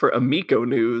source for Amico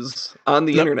news on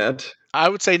the internet. I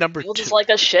would say number 2. You'll just like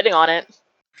us shitting on it.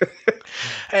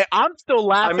 Hey, I'm still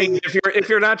laughing. I mean, if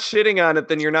you're not shitting on it,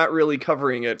 then you're not really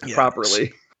covering it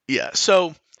properly. Yeah.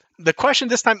 So the question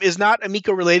this time is not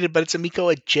Amico related, but it's Amico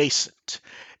adjacent.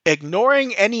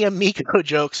 Ignoring any Amico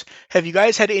jokes, have you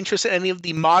guys had interest in any of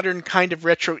the modern kind of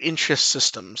retro interest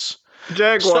systems?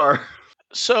 Jaguar.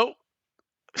 So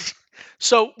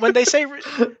when they say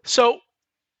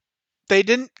they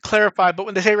didn't clarify, but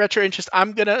when they say retro interest,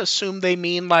 I'm gonna assume they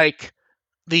mean like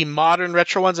the modern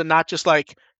retro ones and not just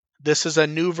like this is a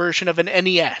new version of an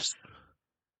NES.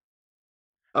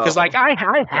 Because like I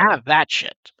have that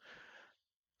shit.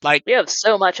 Like we have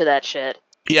so much of that shit.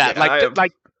 Yeah,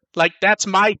 like that's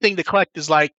my thing to collect is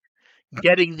like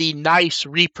getting the nice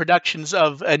reproductions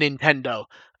of a Nintendo,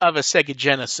 of a Sega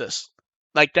Genesis.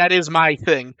 Like that is my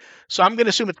thing. So I'm gonna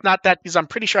assume it's not that because I'm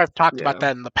pretty sure I've talked about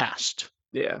that in the past.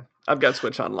 Yeah, I've got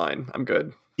Switch Online. I'm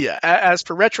good. Yeah. As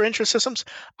for retro interest systems,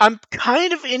 I'm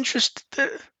kind of interested.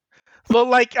 Well,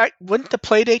 like, wouldn't the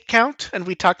Playdate count? And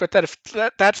we talked about that. If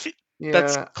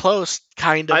that's close,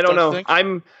 kind of. I don't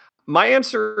know. My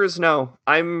answer is no.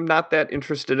 I'm not that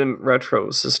interested in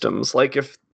retro systems. Like,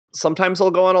 if sometimes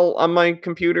I'll go on my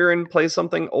computer and play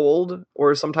something old,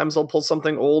 or sometimes I'll pull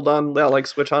something old on like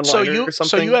Switch Online or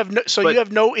something. So you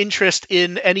have no interest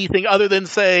in anything other than,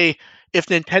 say, if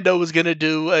Nintendo was going to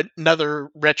do another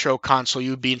retro console,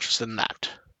 you'd be interested in that.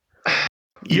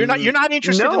 You're not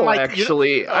interested in like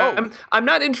actually. I'm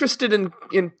not interested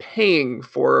in paying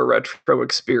for a retro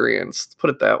experience. Let's put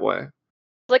it that way.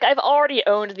 Like I've already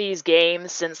owned these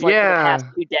games since like the past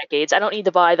 2 decades. I don't need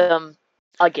to buy them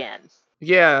again.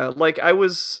 Yeah, like I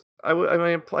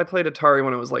played Atari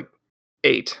when I was like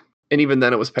 8, and even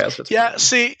then it was past its prime.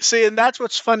 See, and that's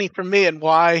what's funny for me and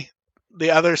why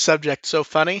the other subject's so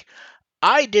funny.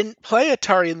 I didn't play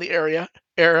Atari in the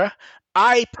era.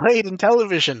 I played in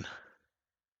television.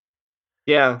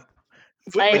 Yeah.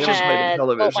 My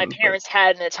parents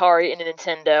had an Atari and a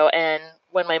Nintendo, and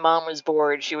when my mom was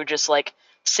bored, she would just like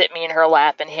sit me in her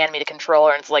lap and hand me the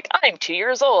controller, and it's like, I'm 2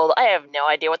 years old. I have no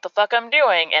idea what the fuck I'm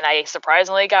doing, and I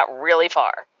surprisingly got really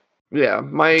far. Yeah,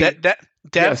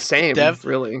 same. Dev,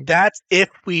 really. That's if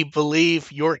we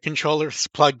believe your controller's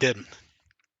plugged in.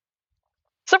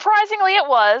 Surprisingly, it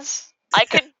was. I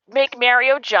could make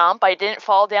Mario jump. I didn't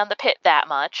fall down the pit that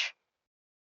much.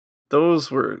 That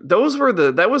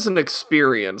was an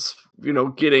experience,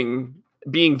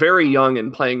 being very young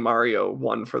and playing Mario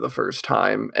 1 for the first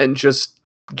time and just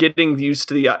getting used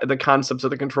to the concepts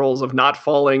of the controls of not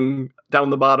falling down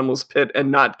the bottomless pit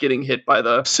and not getting hit by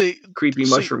the creepy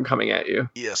mushroom coming at you.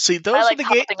 Yeah, those are the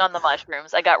games on the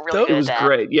mushrooms. I got really good at that. It was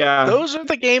great, yeah. Those are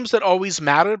the games that always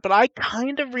mattered, but I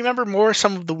kind of remember more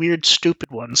some of the weird,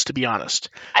 stupid ones, to be honest.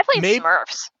 I played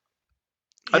Smurfs.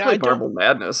 I played Marble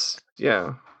Madness,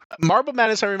 yeah. Marble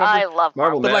Madness, I remember. I love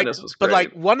Marble Madness was great. But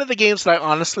like one of the games that I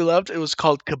honestly loved, it was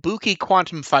called Kabuki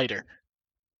Quantum Fighter.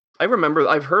 I remember.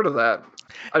 I've heard of that.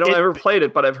 I don't ever played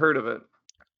it, but I've heard of it.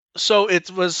 So it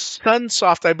was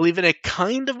Sunsoft, I believe, and it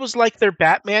kind of was like their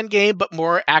Batman game, but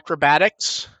more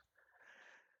acrobatics.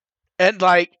 And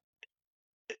like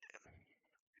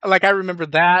I remember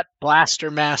that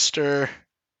Blaster Master.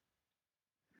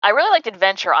 I really liked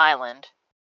Adventure Island.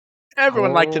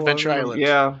 Everyone liked Adventure Island.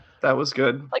 Yeah, that was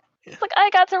good. Like It's like, I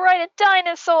got to ride a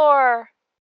dinosaur.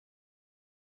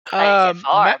 I didn't get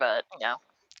far, but, you know.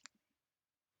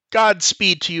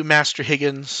 Godspeed to you, Master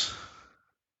Higgins.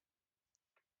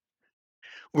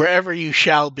 Wherever you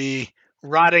shall be,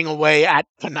 rotting away at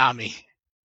Konami.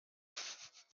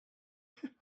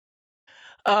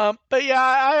 But yeah,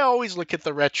 I always look at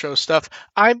the retro stuff.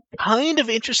 I'm kind of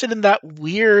interested in that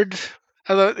weird.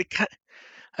 I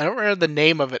don't remember the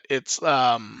name of it. It's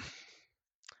kind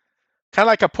of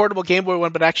like a portable Game Boy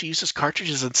one, but actually uses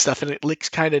cartridges and stuff, and it looks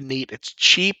kind of neat. It's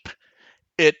cheap.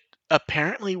 It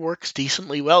apparently works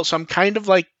decently well, so I'm kind of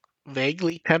like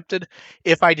vaguely tempted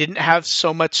if I didn't have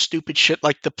so much stupid shit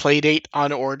like the Playdate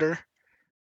on order.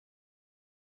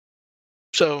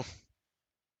 So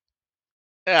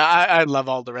yeah, I love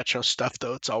all the retro stuff,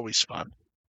 though. It's always fun.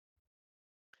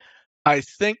 I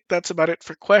think that's about it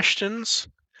for questions.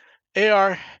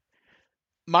 AR,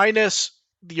 minus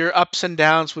your ups and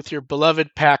downs with your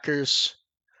beloved Packers,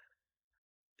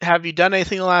 have you done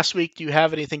anything last week? Do you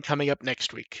have anything coming up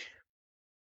next week?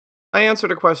 I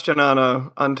answered a question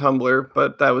on Tumblr,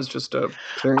 but that was just a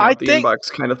clearing out the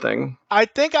inbox kind of thing. I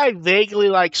think I vaguely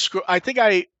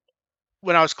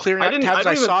when I was clearing out tabs,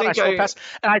 I saw it, I scrolled past,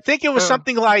 and I think it was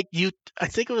something like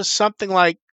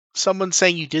someone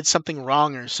saying you did something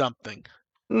wrong or something.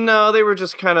 No, they were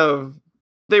just kind of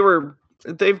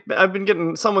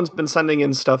someone's been sending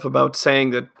in stuff about saying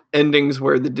that endings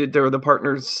where the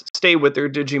partners stay with their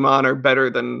Digimon are better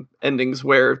than endings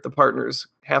where the partners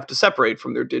have to separate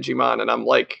from their Digimon, and I'm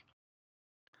like,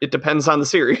 it depends on the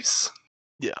series.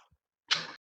 Yeah.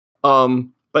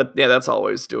 But yeah, that's all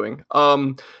I was doing.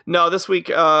 No, this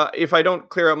week, if I don't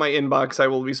clear out my inbox, I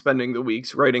will be spending the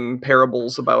weeks writing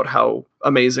parables about how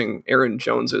amazing Aaron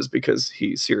Jones is, because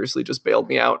he seriously just bailed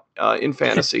me out in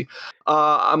fantasy.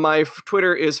 My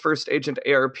Twitter is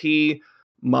FirstAgentARP.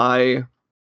 My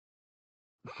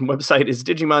website is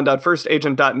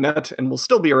digimon.firstagent.net, and will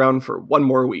still be around for one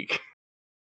more week.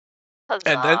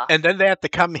 Huzzah. And then they have to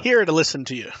come here to listen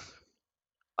to you.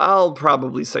 I'll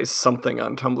probably say something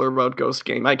on Tumblr about Ghost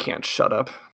Game. I can't shut up.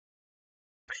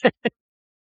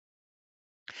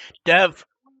 Dev,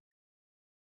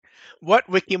 what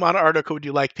Wikimon article would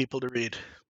you like people to read?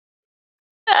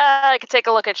 I could take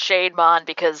a look at Shademon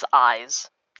because eyes.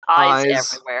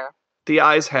 Eyes everywhere. The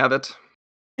eyes have it.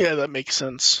 Yeah, that makes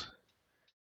sense.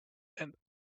 And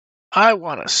I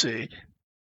want to see.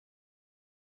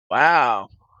 Wow.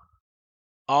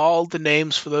 All the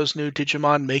names for those new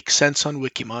Digimon make sense on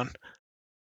Wikimon.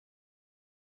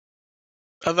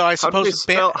 Although I suppose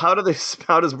how does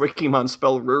Wikimon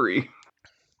spell Ruri?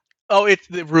 Oh, it's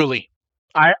the Ruli.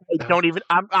 I don't even.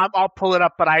 I'll pull it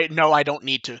up, but I don't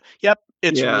need to. Yep,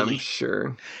 it's Ruli. I'm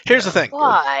sure. Here's the thing.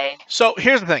 Why? So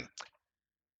here's the thing.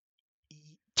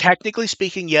 Technically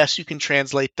speaking, yes, you can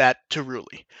translate that to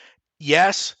Ruli.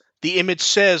 Yes, the image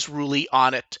says Ruli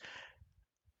on it.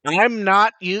 I'm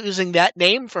not using that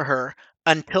name for her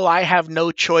until I have no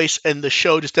choice, and the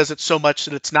show just does it so much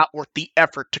that it's not worth the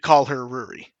effort to call her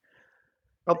Ruri.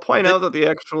 I'll point out that the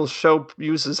actual show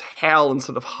uses Hal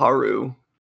instead of Haru.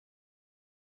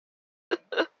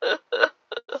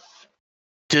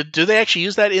 Do they actually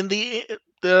use that in the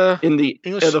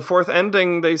English? The fourth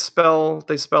ending? They spell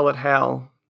it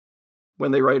Hal when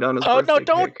they write on his birthday.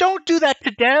 Oh no! Don't do that to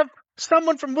Dev.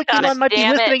 Someone from Wikimon might be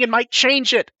listening and might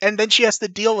change it, and then she has to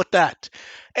deal with that.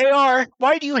 AR,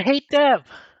 why do you hate Dev?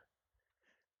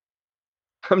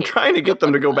 I'm trying to get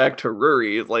them to go back to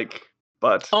Ruri,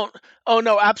 but oh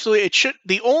no, absolutely. It should.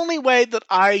 The only way that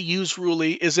I use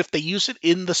Ruli is if they use it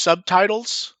in the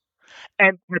subtitles,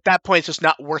 and at that point, it's just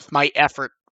not worth my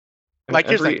effort.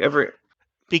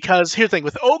 Because here's the thing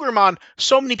with Ogremon,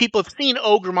 so many people have seen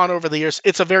Ogremon over the years.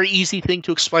 It's a very easy thing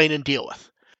to explain and deal with.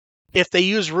 If they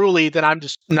use Ruli, then I'm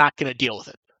just not going to deal with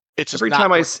it. It's just every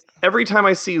time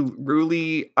I see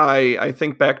Ruli, I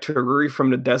think back to Ruri from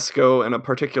Nadesco and a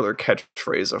particular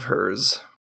catchphrase of hers.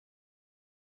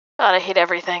 God, I hate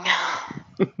everything.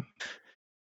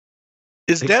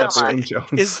 Is Dev's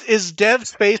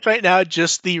face right now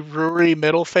just the Ruri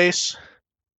middle face?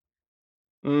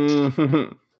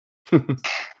 Mm-hmm.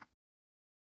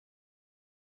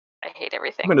 I hate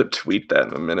everything. I'm going to tweet that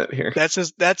in a minute here. That's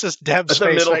just Dev's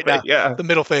face right now. Yeah. The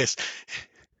middle face.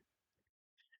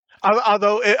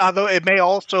 Although it may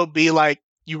also be like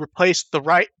you replace the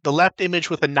left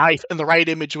image with a knife and the right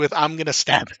image with "I'm gonna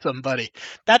stab somebody."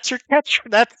 That's That's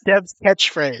Dev's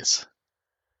catchphrase.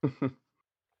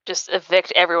 Just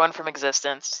evict everyone from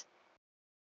existence.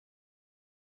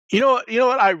 You know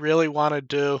what I really want to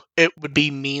do? It would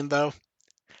be mean though.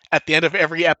 at the end of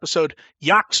every episode,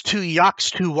 Yox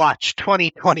 2 Watch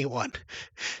 2021.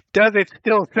 Does it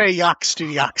still say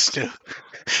Yox 2?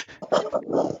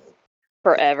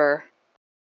 Forever.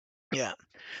 Yeah.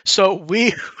 So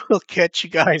we will catch you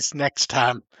guys next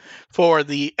time for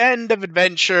the end of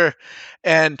adventure.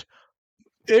 And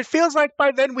it feels like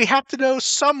by then we have to know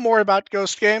some more about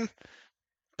Ghost Game.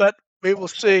 But we will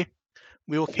see.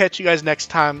 We will catch you guys next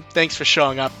time. Thanks for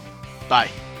showing up. Bye.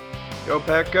 Go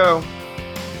Pack Go.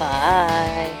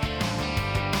 Bye.